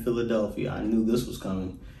done in Philadelphia. I knew this was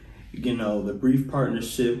coming. You know, the brief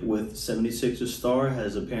partnership with 76ers star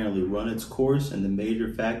has apparently run its course, and the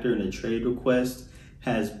major factor in the trade request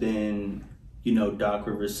has been, you know, Doc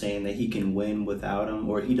Rivers saying that he can win without him,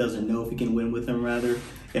 or he doesn't know if he can win with him, rather,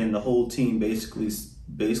 and the whole team basically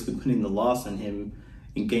putting the loss on him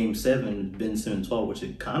in Game 7, Ben Simmons' fault, which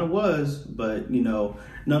it kind of was, but, you know,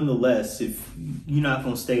 nonetheless, if you're not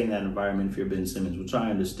going to stay in that environment if you're Ben Simmons, which I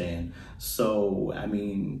understand. So, I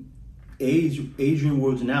mean, Adrian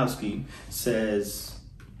Wojnarowski says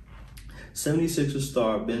 76ers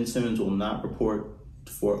star Ben Simmons will not report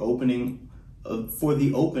for the opening of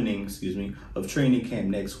training camp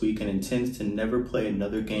next week and intends to never play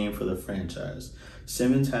another game for the franchise.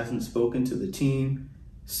 Simmons hasn't spoken to the team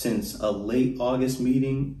since a late August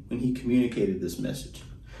meeting when he communicated this message.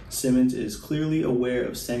 Simmons is clearly aware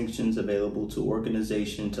of sanctions available to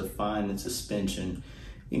organization to fine and suspension,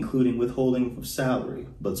 including withholding of salary,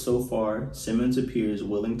 but so far, Simmons appears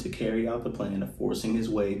willing to carry out the plan of forcing his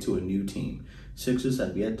way to a new team. Sixers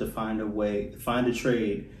have yet to find a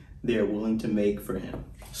trade they're willing to make for him.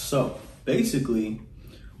 So, basically,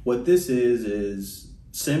 what this is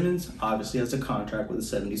Simmons obviously has a contract with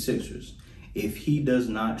the 76ers. If he does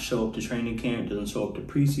not show up to training camp, doesn't show up to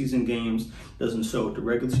preseason games, doesn't show up to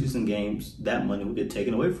regular season games, that money will get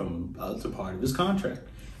taken away from him. It's a part of his contract,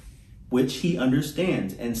 which he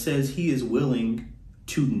understands and says he is willing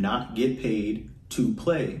to not get paid to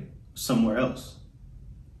play somewhere else.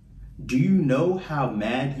 Do you know how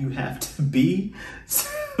mad you have to be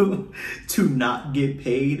to not get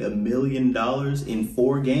paid $1 million in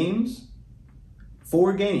 4 games?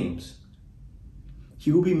 4 games.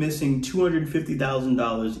 He will be missing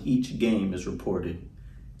 $250,000 each game, is reported.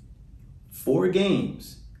 4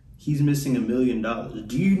 games, he's missing $1 million.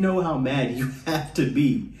 Do you know how mad you have to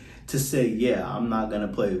be to say, yeah, I'm not gonna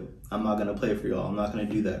play for y'all. I'm not gonna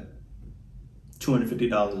do that.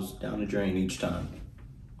 $250 down the drain each time.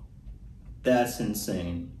 That's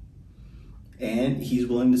insane. And he's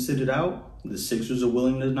willing to sit it out. The Sixers are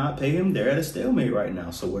willing to not pay him. They're at a stalemate right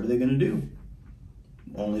now. So what are they going to do?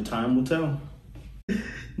 Only time will tell.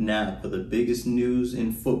 Now, for the biggest news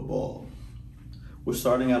in football. We're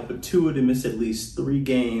starting out with Tua to miss at least 3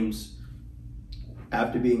 games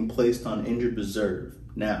after being placed on injured reserve.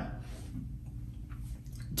 Now,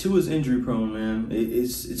 Tua's injury prone, man.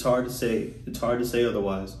 It's hard to say. It's hard to say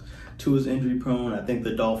otherwise. Tua's injury prone. I think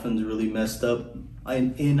the Dolphins really messed up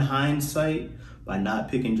in hindsight by not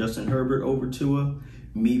picking Justin Herbert over Tua.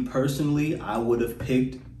 Me personally, I would have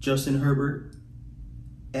picked Justin Herbert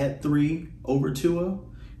at 3 over Tua,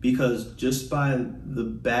 because just by the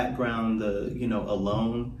background,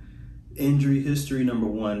 alone, injury history, number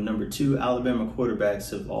 1. Number 2, Alabama quarterbacks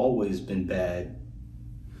have always been bad.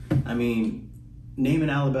 I mean, name an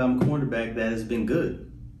Alabama quarterback that has been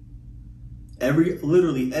good.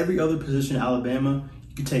 Literally every other position in Alabama,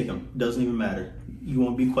 you can take them. Doesn't even matter. You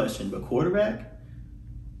won't be questioned. But quarterback?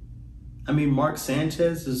 I mean, Mark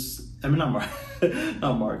Sanchez is... I mean,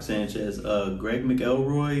 not Mark Sanchez. Greg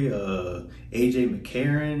McElroy, A.J.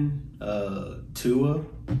 McCarron, Tua.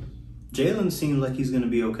 Jalen seems like he's going to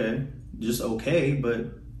be okay. Just okay, but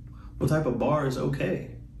what type of bar is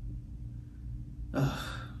okay?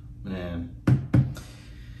 Man.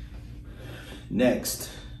 Next,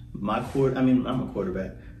 I'm a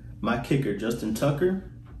quarterback. My kicker, Justin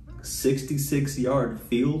Tucker, 66-yard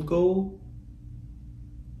field goal.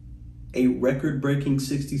 A record-breaking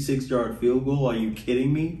 66-yard field goal. Are you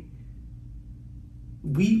kidding me?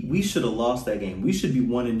 We should have lost that game. We should be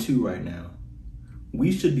 1-2 right now.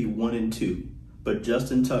 We should be 1-2. But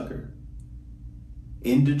Justin Tucker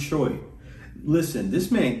in Detroit. Listen,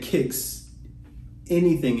 this man kicks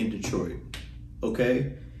anything in Detroit.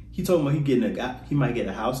 Okay? He told me he might get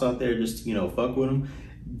a house out there just to, fuck with him.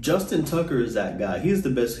 Justin Tucker is that guy. He is the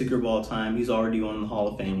best kicker of all time. He's already on the Hall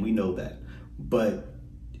of Fame. We know that. But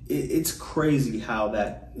it's crazy how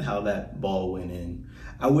that ball went in.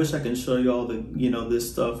 I wish I can show you all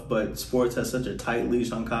this stuff, but sports has such a tight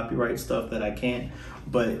leash on copyright stuff that I can't.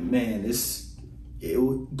 But man,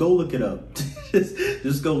 go look it up.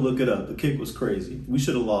 just go look it up. The kick was crazy. We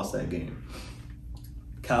should have lost that game.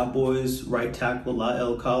 Cowboys right tackle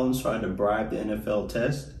La'el Collins tried to bribe the NFL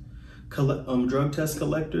drug test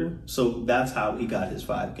collector. So that's how he got his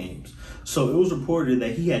 5 games. So it was reported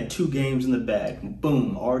that he had 2 games in the bag.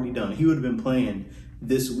 Boom, already done. He would have been playing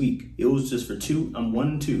this week. It was just for 2. I'm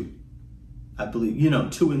 1-2. I believe,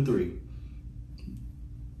 2-3.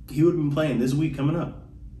 He would have been playing this week coming up.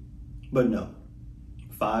 But no,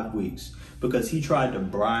 5 weeks. Because he tried to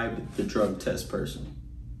bribe the drug test person.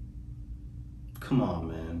 Come on,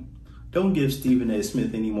 man. Don't give Stephen A.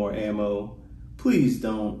 Smith any more ammo. Please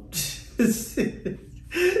don't.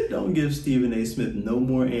 Don't give Stephen A. Smith no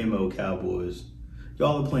more ammo, Cowboys.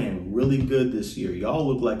 Y'all are playing really good this year. Y'all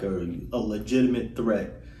look like a legitimate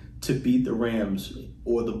threat to beat the Rams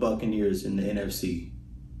or the Buccaneers in the NFC.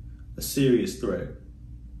 A serious threat.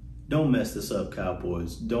 Don't mess this up,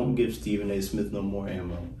 Cowboys. Don't give Stephen A. Smith no more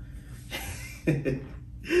ammo.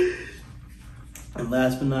 And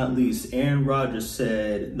last but not least, Aaron Rodgers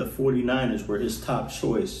said the 49ers were his top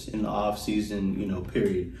choice in the offseason,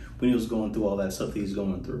 period, when he was going through all that stuff he's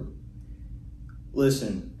going through.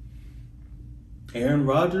 Listen, Aaron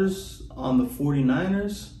Rodgers on the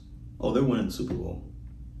 49ers, they're winning the Super Bowl.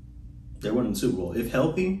 They're winning the Super Bowl. If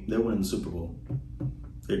healthy, they're winning the Super Bowl.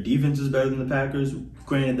 Their defense is better than the Packers.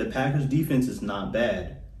 Granted, the Packers' defense is not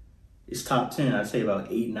bad. It's top 10, I'd say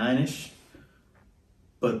about 8, 9-ish.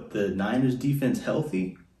 But the Niners defense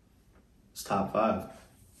healthy, it's top 5.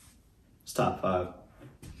 It's top 5.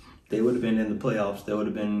 They would have been in the playoffs. They would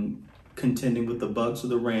have been contending with the Bucs or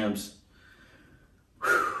the Rams.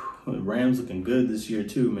 The Rams looking good this year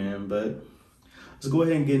too, man. But let's go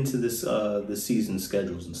ahead and get into this the season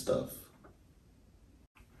schedules and stuff.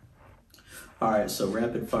 All right, so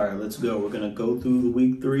rapid fire. Let's go. We're gonna go through the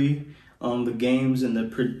week 3 the games and the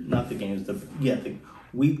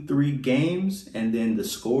week 3 games and then the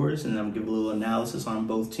scores, and then I'm gonna give a little analysis on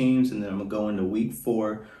both teams, and then I'm gonna go into week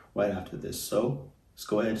 4 right after this. So let's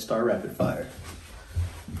go ahead and start rapid fire.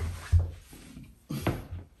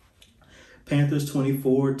 Panthers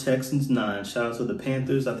 24, Texans 9. Shout out to the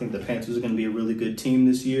Panthers. I think the Panthers are going to be a really good team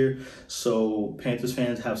this year. So Panthers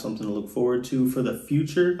fans have something to look forward to for the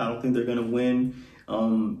future. I don't think they're going to win,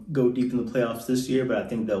 go deep in the playoffs this year, but I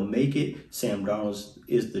think they'll make it. Sam Darnold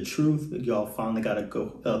is the truth. Y'all finally got a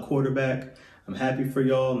quarterback. I'm happy for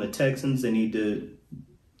y'all. And the Texans, they need to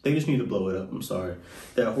They just need to blow it up. I'm sorry.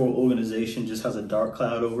 That whole organization just has a dark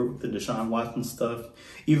cloud over it with the Deshaun Watson stuff.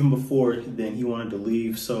 Even before then, he wanted to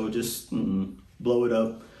leave. So just blow it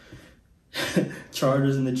up.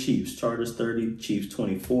 Chargers and the Chiefs. Chargers 30, Chiefs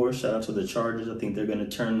 24. Shout out to the Chargers. I think they're going to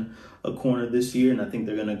turn a corner this year, and I think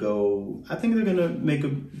they're going to make a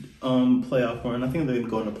playoff run. I think they're going to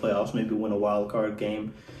go into playoffs, maybe win a wild card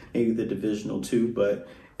game, maybe the divisional too. But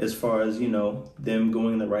as far as, them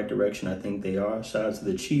going in the right direction, I think they are. Shout out to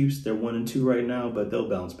the Chiefs. They're 1-2 right now, but they'll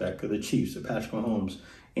bounce back. They're the Chiefs. They're Patrick Mahomes,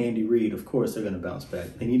 Andy Reid. Of course, they're going to bounce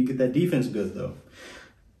back. They need to get that defense good, though.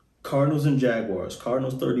 Cardinals and Jaguars.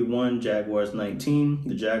 Cardinals 31, Jaguars 19.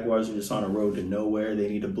 The Jaguars are just on a road to nowhere. They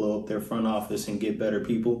need to blow up their front office and get better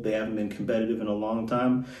people. They haven't been competitive in a long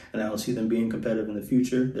time, and I don't see them being competitive in the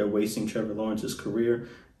future. They're wasting Trevor Lawrence's career.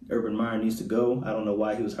 Urban Meyer needs to go. I don't know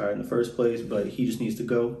why he was hired in the first place, but he just needs to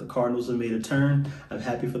go. The Cardinals have made a turn. I'm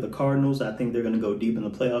happy for the Cardinals. I think they're going to go deep in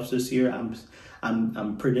the playoffs this year.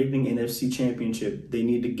 I'm predicting NFC Championship. They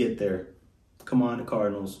need to get there. Come on, the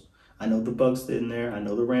Cardinals. I know the Bucs in there. I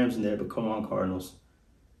know the Rams in there, but come on, Cardinals.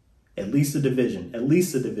 At least the division. At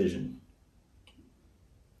least the division.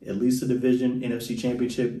 At least the division. NFC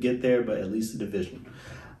Championship, get there, but at least the division.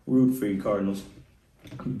 Root for you, Cardinals.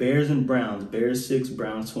 Bears and Browns. Bears 6,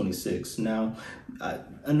 Browns 26. Now,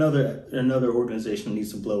 another organization that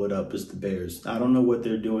needs to blow it up is the Bears. I don't know what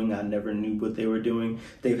they're doing. I never knew what they were doing.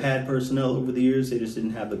 They've had personnel over the years. They just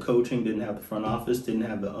didn't have the coaching, didn't have the front office, didn't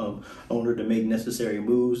have the owner to make necessary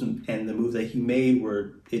moves. And the moves that he made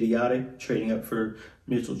were idiotic, trading up for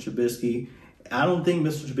Mitchell Trubisky. I don't think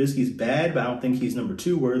Mr. Trubisky's bad, but I don't think he's number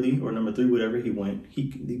 2 worthy or number 3, whatever he went.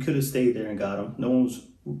 He could have stayed there and got him. No one was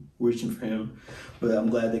reaching for him, but I'm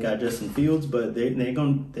glad they got Justin Fields. But they're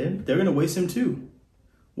gonna waste him too.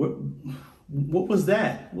 What was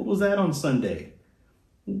that? What was that on Sunday?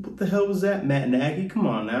 What the hell was that? Matt Nagy? Come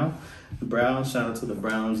on now. The Browns. Shout out to the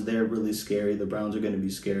Browns. They're really scary. The Browns are going to be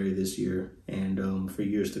scary this year and for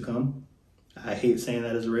years to come. I hate saying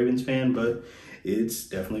that as a Ravens fan, but it's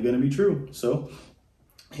definitely going to be true. So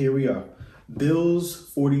here we are. Bills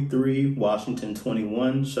 43, Washington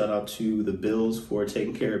 21. Shout out to the Bills for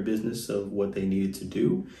taking care of business of what they needed to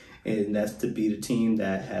do. And that's to beat a team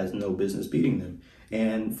that has no business beating them.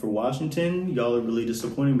 And for Washington, y'all are really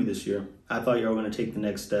disappointing me this year. I thought y'all were going to take the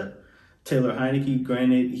next step. Taylor Heineke,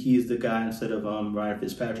 granted, he is the guy instead of Ryan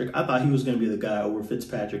Fitzpatrick. I thought he was going to be the guy over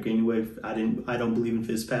Fitzpatrick anyway. I don't believe in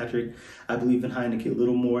Fitzpatrick. I believe in Heineke a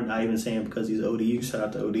little more, not even saying because he's ODU. Shout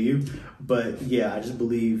out to ODU. But yeah, I just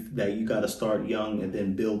believe that you got to start young and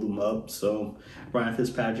then build them up. So Ryan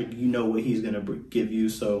Fitzpatrick, you know what he's going to give you.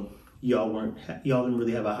 So y'all didn't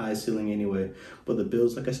really have a high ceiling anyway. But the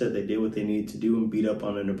Bills, like I said, they did what they needed to do and beat up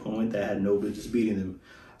on an opponent that had no business beating them.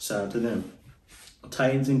 Shout out to them.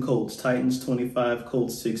 Titans and Colts. Titans 25,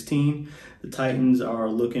 Colts 16. The Titans are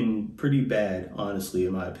looking pretty bad, honestly,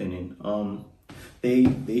 in my opinion.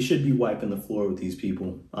 They should be wiping the floor with these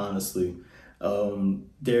people, honestly.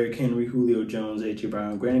 Derrick Henry, Julio Jones, A.J.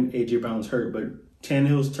 Brown. Granted, A.J. Brown's hurt, but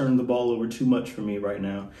Tannehill's turned the ball over too much for me right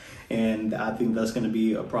now. And I think that's going to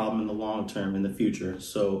be a problem in the long term, in the future.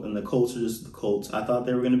 So, and the Colts are just the Colts. I thought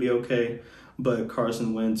they were going to be okay. But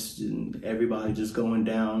Carson Wentz and everybody just going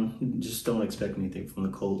down. Just don't expect anything from the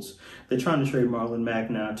Colts. They're trying to trade Marlon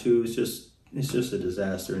Mack now too. It's just a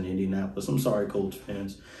disaster in Indianapolis. I'm sorry, Colts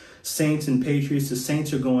fans. Saints and Patriots. The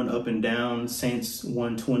Saints are going up and down. Saints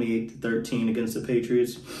won 28-13 against the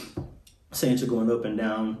Patriots. Saints are going up and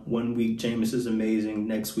down. 1 week, Jameis is amazing.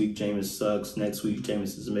 Next week, Jameis sucks. Next week,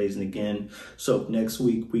 Jameis is amazing again. So next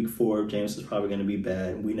week, week 4, Jameis is probably going to be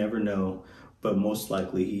bad. We never know. But most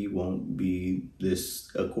likely he won't be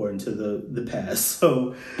this according to the past.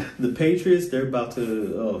 So the Patriots, they're about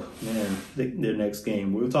to, their next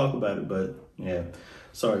game. We'll talk about it, but yeah.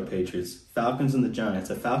 Sorry, Patriots. Falcons and the Giants.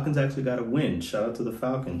 The Falcons actually got a win. Shout out to the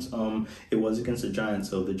Falcons. It was against the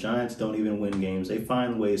Giants, so the Giants don't even win games. They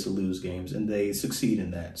find ways to lose games, and they succeed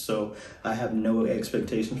in that. So I have no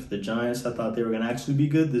expectations for the Giants. I thought they were going to actually be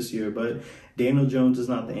good this year, but Daniel Jones is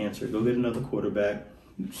not the answer. Go get another quarterback.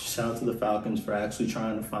 Shout out to the Falcons for actually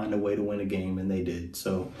trying to find a way to win a game, and they did.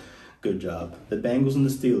 So, good job. The Bengals and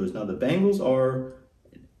the Steelers. Now, the Bengals are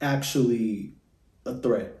actually a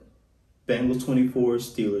threat. Bengals 24,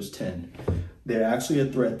 Steelers 10. They're actually a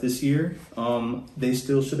threat this year. They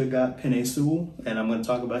still should have got Penei Sewell, and I'm going to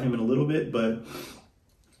talk about him in a little bit, but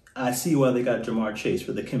I see why they got Jamar Chase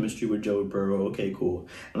for the chemistry with Joe Burrow. Okay, cool.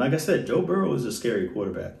 And like I said, Joe Burrow is a scary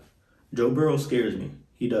quarterback. Joe Burrow scares me.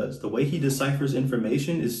 He does. The way he deciphers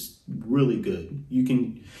information is really good. You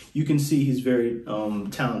can see he's very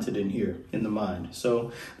talented in here, in the mind.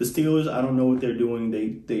 So the Steelers, I don't know what they're doing.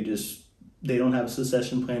 They just They don't have a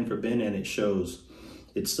succession plan for Ben, and it shows.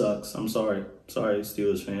 It sucks. I'm sorry. Sorry,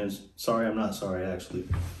 Steelers fans. Sorry, I'm not sorry, actually.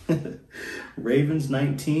 Ravens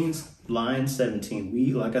 19, Lions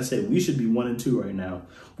 17. Like I said, we should be 1-2 right now.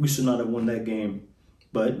 We should not have won that game.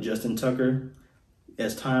 But Justin Tucker,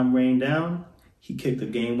 as time rained down, he kicked a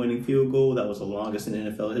game-winning field goal. That was the longest in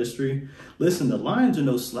NFL history. Listen, the Lions are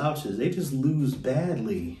no slouches. They just lose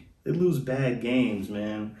badly. They lose bad games,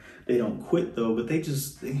 man. They don't quit, though, but they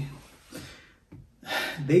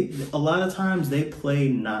a lot of times they play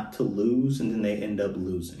not to lose, and then they end up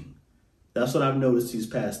losing. That's what I've noticed these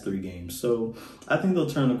past 3 games. So I think they'll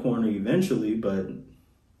turn the corner eventually, but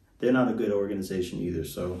they're not a good organization either.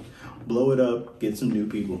 So blow it up, get some new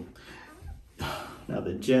people. Now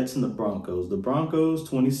the Jets and the Broncos. The Broncos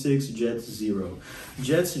 26, Jets 0.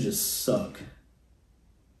 Jets just suck.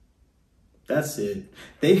 That's it.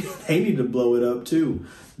 They need to blow it up too.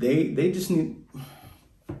 They just need.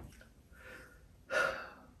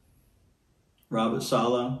 Robert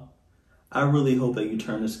Saleh, I really hope that you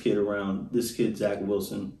turn this kid around. This kid, Zach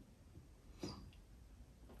Wilson.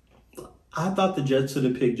 I thought the Jets should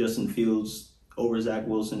have picked Justin Fields over Zach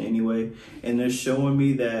Wilson anyway, and they're showing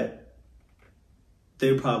me that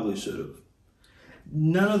they probably should have.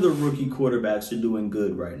 None of the rookie quarterbacks are doing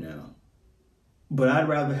good right now, but I'd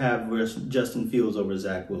rather have Justin Fields over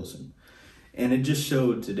Zach Wilson. And it just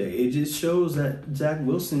showed today. It just shows that Zach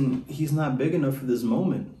Wilson, he's not big enough for this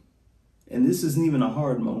moment. And this isn't even a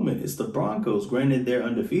hard moment. It's the Broncos. Granted, they're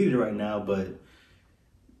undefeated right now, but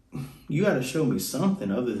you got to show me something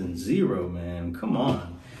other than 0, man. Come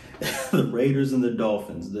on. The Raiders and the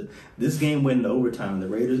Dolphins. This game went into overtime. The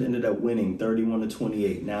Raiders ended up winning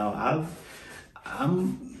 31-28. Now,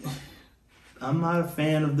 I'm not a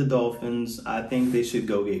fan of the Dolphins. I think they should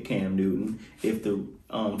go get Cam Newton. If the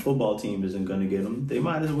football team isn't going to get him, they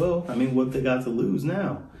might as well. I mean, what they got to lose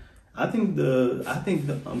now? I think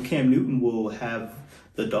Cam Newton will have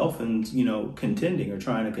the Dolphins, contending or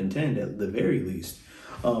trying to contend at the very least.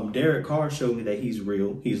 Derek Carr showed me that he's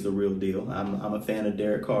real. He's the real deal. I'm a fan of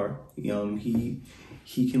Derek Carr. He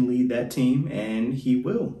can lead that team, and he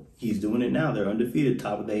will. He's doing it now. They're undefeated,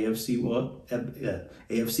 top of the AFC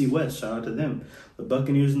West. Shout out to them. The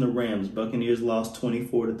Buccaneers and the Rams. Buccaneers lost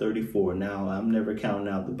 24-34. Now, I'm never counting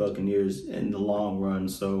out the Buccaneers in the long run,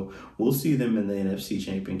 so we'll see them in the NFC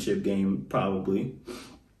Championship game probably.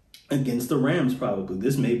 Against the Rams, probably.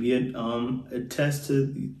 This may be a test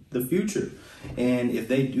to the future. And if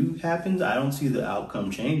they do happen, I don't see the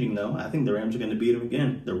outcome changing, though. I think the Rams are going to beat them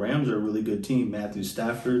again. The Rams are a really good team. Matthew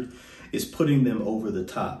Stafford is putting them over the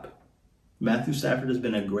top. Matthew Stafford has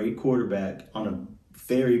been a great quarterback on a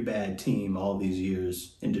very bad team all these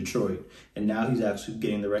years in Detroit. And now he's actually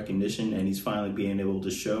getting the recognition, and he's finally being able to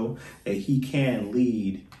show that he can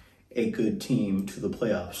lead a good team to the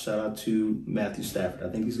playoffs. Shout out to Matthew Stafford.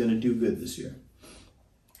 I think he's going to do good this year.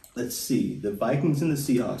 Let's see. The Vikings and the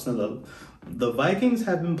Seahawks. Now, the Vikings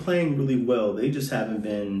have been playing really well. They just haven't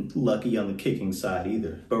been lucky on the kicking side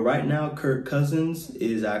either. But right now, Kirk Cousins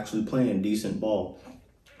is actually playing decent ball.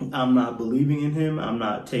 I'm not believing in him. I'm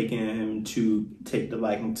not taking him to take the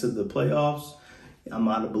Vikings to the playoffs. I'm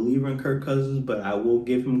not a believer in Kirk Cousins, but I will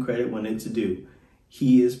give him credit when it's due.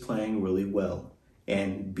 He is playing really well.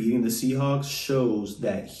 And beating the Seahawks shows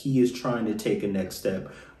that he is trying to take a next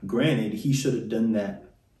step. Granted, he should have done that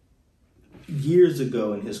years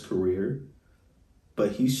ago in his career,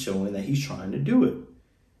 but he's showing that he's trying to do it.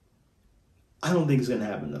 I don't think it's going to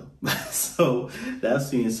happen, though. So,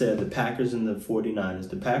 that's being said, the Packers and the 49ers.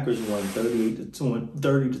 The Packers won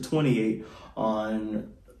 30-28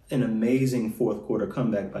 on an amazing fourth quarter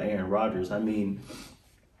comeback by Aaron Rodgers. I mean,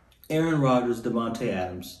 Aaron Rodgers, Davante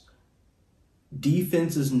Adams.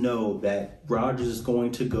 Defenses know that Rodgers is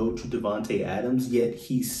going to go to Davante Adams, yet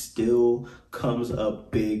he still comes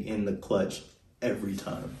up big in the clutch every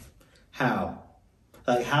time. How?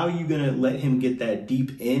 Like, how are you going to let him get that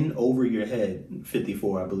deep in over your head?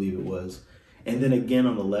 54, I believe it was. And then again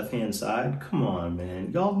on the left-hand side? Come on,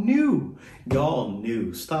 man. Y'all knew.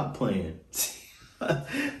 Stop playing. That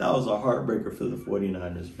was a heartbreaker for the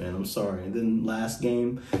 49ers, man. I'm sorry. And then last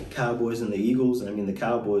game, Cowboys and the Eagles. I mean, the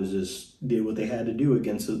Cowboys just did what they had to do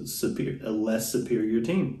against a less superior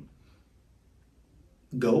team.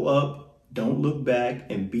 Go up. Don't look back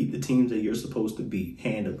and beat the teams that you're supposed to beat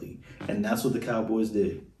handily. And that's what the Cowboys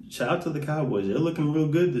did. Shout out to the Cowboys. They're looking real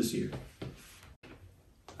good this year.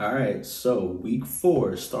 All right, so week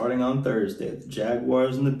 4 starting on Thursday. The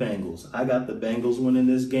Jaguars and the Bengals. I got the Bengals winning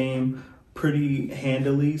this game pretty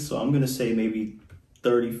handily, so I'm going to say maybe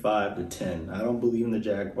 35-10. I don't believe in the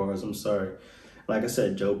Jaguars. I'm sorry. Like I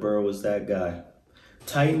said, Joe Burrow was that guy.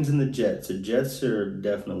 Titans and the Jets. The Jets are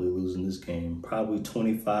definitely losing this game. Probably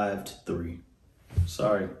 25-3.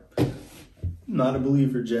 Sorry. Not a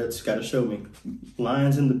believer, Jets. Got to show me.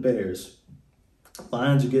 Lions and the Bears.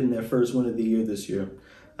 Lions are getting their first win of the year this year.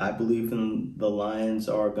 I believe in the Lions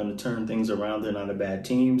are going to turn things around. They're not a bad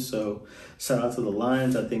team. So shout out to the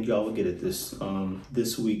Lions. I think y'all will get it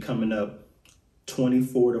this week coming up,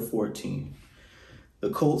 24-14. The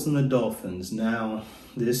Colts and the Dolphins. Now,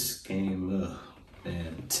 this game,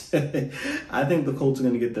 man. I think the Colts are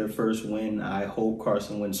going to get their first win. I hope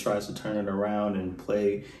Carson Wentz tries to turn it around and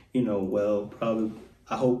play, well. Probably,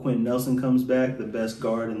 I hope Quentin Nelson comes back, the best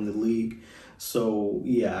guard in the league. So,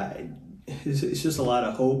 yeah, it's just a lot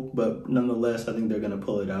of hope. But nonetheless, I think they're going to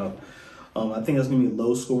pull it out. I think it's going to be a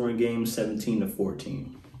low-scoring game,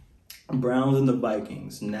 17-14. Browns and the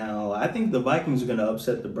Vikings. Now, I think the Vikings are going to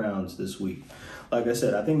upset the Browns this week. Like I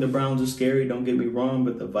said, I think the Browns are scary, don't get me wrong,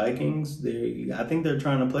 but the Vikings, I think they're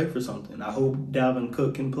trying to play for something. I hope Dalvin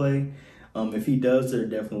Cook can play. If he does, they're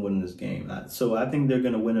definitely winning this game. So I think they're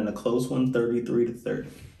going to win in a close one, 33-30.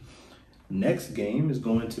 Next game is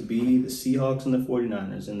going to be the Seahawks and the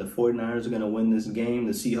 49ers, and the 49ers are going to win this game.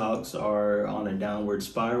 The Seahawks are on a downward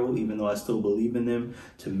spiral, even though I still believe in them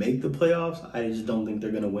to make the playoffs. I just don't think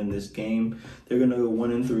they're going to win this game. They're going to go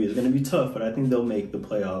 1-3. It's going to be tough, but I think they'll make the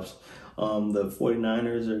playoffs. The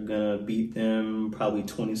 49ers are going to beat them probably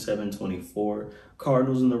 27-24.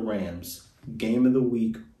 Cardinals and the Rams. Game of the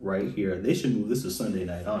week right here. They should move this to Sunday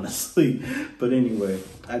night, honestly. But anyway,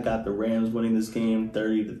 I got the Rams winning this game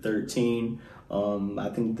 30-13. I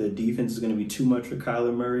think the defense is going to be too much for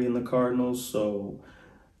Kyler Murray and the Cardinals. So,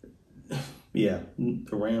 yeah,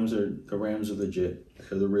 the Rams are legit.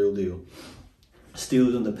 They're the real deal.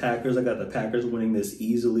 Steelers and the Packers. I got the Packers winning this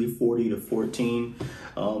easily,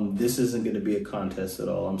 40-14. This isn't going to be a contest at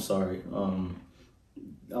all. I'm sorry.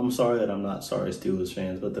 I'm sorry that I'm not sorry, Steelers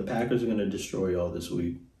fans, but the Packers are going to destroy y'all this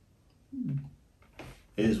week.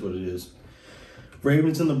 It is what it is.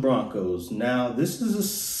 Ravens and the Broncos. Now, this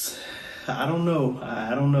is I don't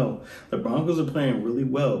know. The Broncos are playing really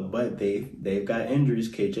well, but they've got injuries.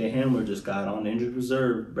 KJ Hamler just got on injured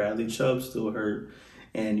reserve. Bradley Chubb still hurt.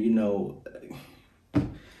 And,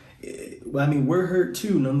 we're hurt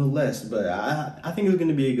too, nonetheless. But I think it's going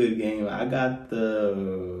to be a good game. I got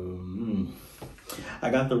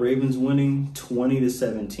the Ravens winning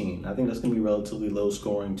 20-17. I think that's going to be relatively low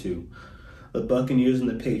scoring too. The Buccaneers and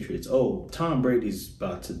the Patriots. Oh, Tom Brady's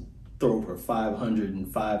about to throw for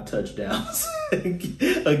 505 touchdowns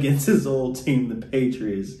against his old team, the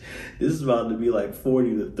Patriots. This is about to be like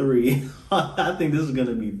 40-3. I think this is going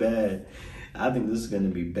to be bad.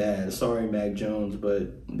 Sorry, Mac Jones,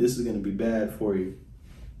 but this is going to be bad for you.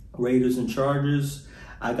 Raiders and Chargers.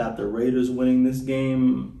 I got the Raiders winning this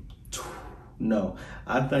game. No,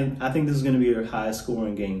 I think this is going to be a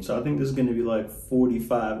high-scoring game. So I think this is going to be like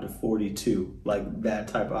 45-42, like that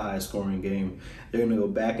type of high-scoring game. They're going to go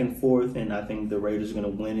back and forth, and I think the Raiders are going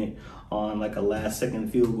to win it on like a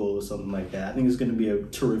last-second field goal or something like that. I think it's going to be a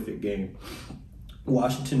terrific game.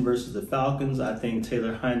 Washington versus the Falcons. I think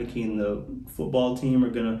Taylor Heineke and the football team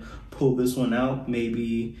are going to pull this one out.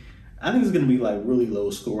 Maybe, I think it's going to be like really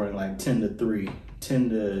low-scoring, like 10-3.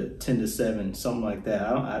 10-7, something like that.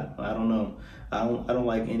 I don't know. I don't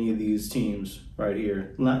like any of these teams right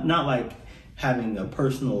here. Not like having a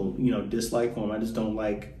personal, dislike for them. I just don't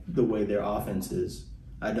like the way their offense is.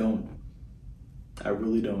 I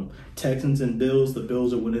really don't. Texans and Bills. The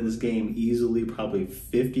Bills are winning this game easily, probably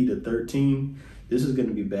 50-13. This is going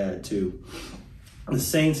to be bad too. The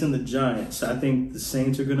Saints and the Giants. I think the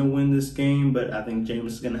Saints are going to win this game, but I think Jameis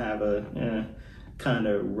is going to have a kind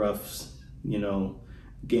of rough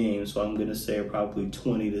game. So I'm going to say probably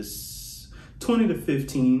 20-15,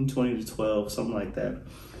 20-12, something like that.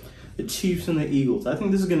 The Chiefs and the Eagles. I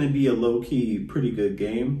think this is going to be a low-key, pretty good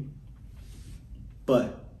game,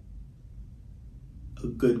 but a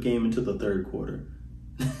good game into the third quarter.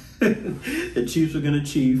 The Chiefs are going to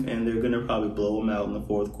chief, and they're going to probably blow them out in the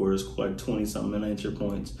fourth quarter, score like 20-something extra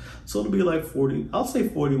points. So it'll be like 40, I'll say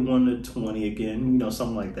 41-20 again,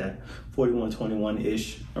 something like that.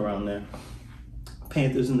 41-21-ish, around there.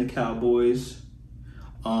 Panthers and the Cowboys.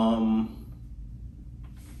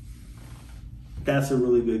 That's a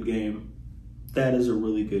really good game. That is a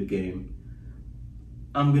really good game.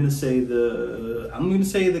 I'm gonna say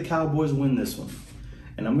the Cowboys win this one.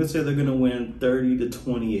 And I'm going to say they're going to win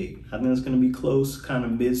 30-28. I think it's going to be close, kind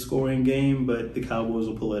of mid-scoring game, but the Cowboys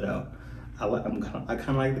will pull it out. I kind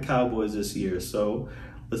of like the Cowboys this year, so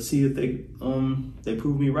let's see if they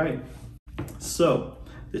prove me right. So,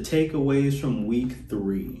 the takeaways from Week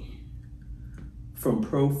 3 from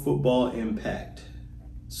Pro Football Impact.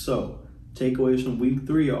 So, Takeaways from week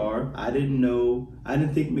 3 are, I didn't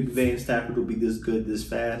think McVay and Stafford would be this good this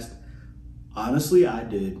fast. Honestly, I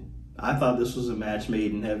did. I thought this was a match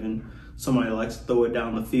made in heaven. Somebody likes to throw it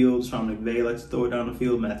down the field. Sean McVay likes to throw it down the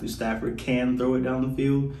field. Matthew Stafford can throw it down the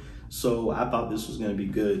field. So I thought this was going to be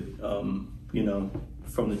good,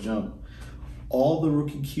 from the jump. All the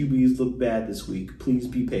rookie QBs look bad this week. Please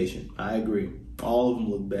be patient. I agree. All of them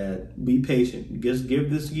look bad. Be patient. Just give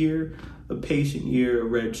this year a patient year, a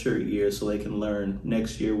redshirt year, so they can learn.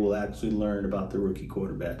 Next year, we'll actually learn about the rookie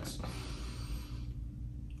quarterbacks.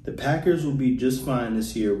 The Packers will be just fine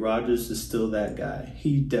this year. Rodgers is still that guy.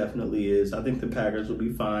 He definitely is. I think the Packers will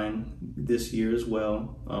be fine this year as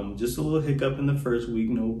well. Just a little hiccup in the first week,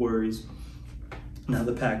 no worries. Now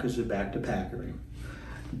the Packers are back to Packering.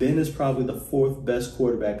 Ben is probably the 4th best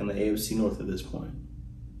quarterback in the AFC North at this point.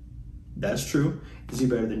 That's true. Is he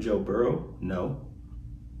better than Joe Burrow? No.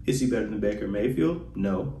 Is he better than Baker Mayfield?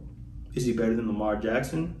 No. Is he better than Lamar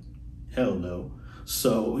Jackson? Hell no.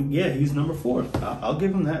 So, yeah, he's number 4. I'll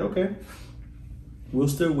give him that, okay? We're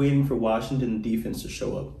still waiting for Washington defense to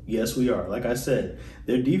show up. Yes, we are. Like I said,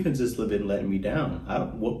 their defense has been letting me down.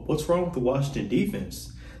 What's wrong with the Washington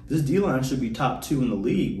defense? This D-line should be top 2 in the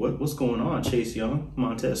league. What's going on? Chase Young,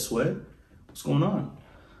 Montez Sweat? What's going on?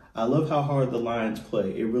 I love how hard the Lions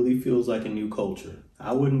play. It really feels like a new culture.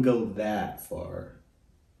 I wouldn't go that far.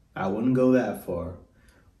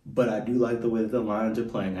 But I do like the way that the Lions are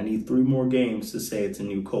playing. I need 3 more games to say it's a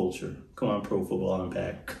new culture. Come on, Pro Football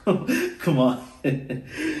Impact. Come on.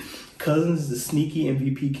 Cousins is the sneaky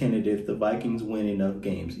MVP candidate if the Vikings win enough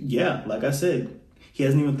games. Yeah, like I said, he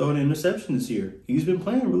hasn't even thrown an interception this year. He's been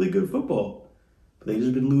playing really good football. But they've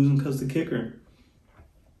just been losing because of the kicker.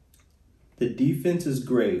 The defense is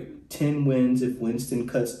great. 10 wins if Winston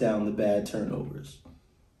cuts down the bad turnovers.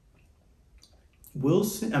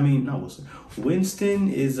 Winston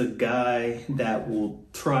is a guy that will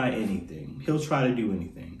try anything. He'll try to do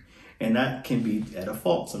anything. And that can be at a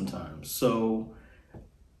fault sometimes. So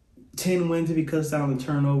 10 wins if he cuts down the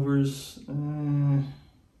turnovers.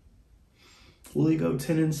 Will he go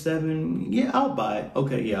 10-7? Yeah, I'll buy it.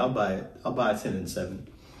 Okay, yeah, I'll buy it. I'll buy 10-7.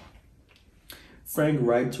 Frank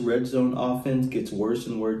Wright's red zone offense gets worse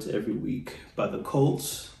and worse every week. By the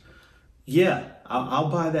Colts, yeah, I'll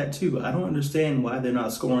buy that too. I don't understand why they're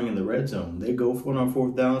not scoring in the red zone. They go for it on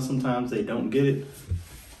 4th down. Sometimes they don't get it.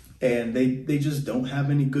 And they just don't have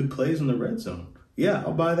any good plays in the red zone. Yeah,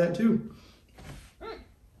 I'll buy that too.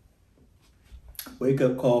 Wake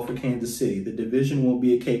up call for Kansas City. The division won't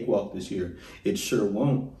be a cakewalk this year. It sure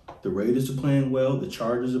won't. The Raiders are playing well. The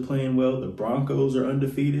Chargers are playing well. The Broncos are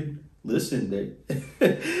undefeated. Listen,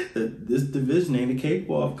 this division ain't a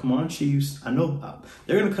cakewalk. Come on, Chiefs. I know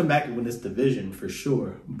they're going to come back and win this division for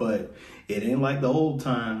sure, but it ain't like the old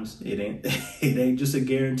times. It ain't just a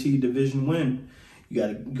guaranteed division win. You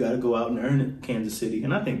gotta go out and earn it, Kansas City,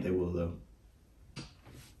 and I think they will, though.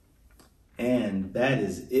 And that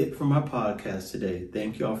is it for my podcast today.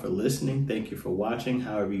 Thank you all for listening. Thank you for watching,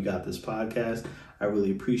 however you got this podcast. I really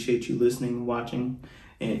appreciate you listening and watching.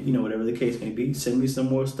 And, whatever the case may be, send me some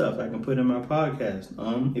more stuff I can put in my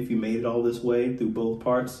podcast. If you made it all this way through both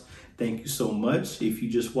parts, thank you so much. If you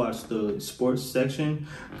just watched the sports section,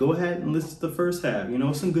 go ahead and listen to the first half.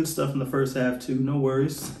 Some good stuff in the first half too. No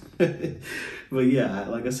worries. But yeah,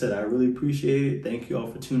 like I said, I really appreciate it. Thank you all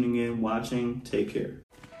for tuning in, watching. Take care.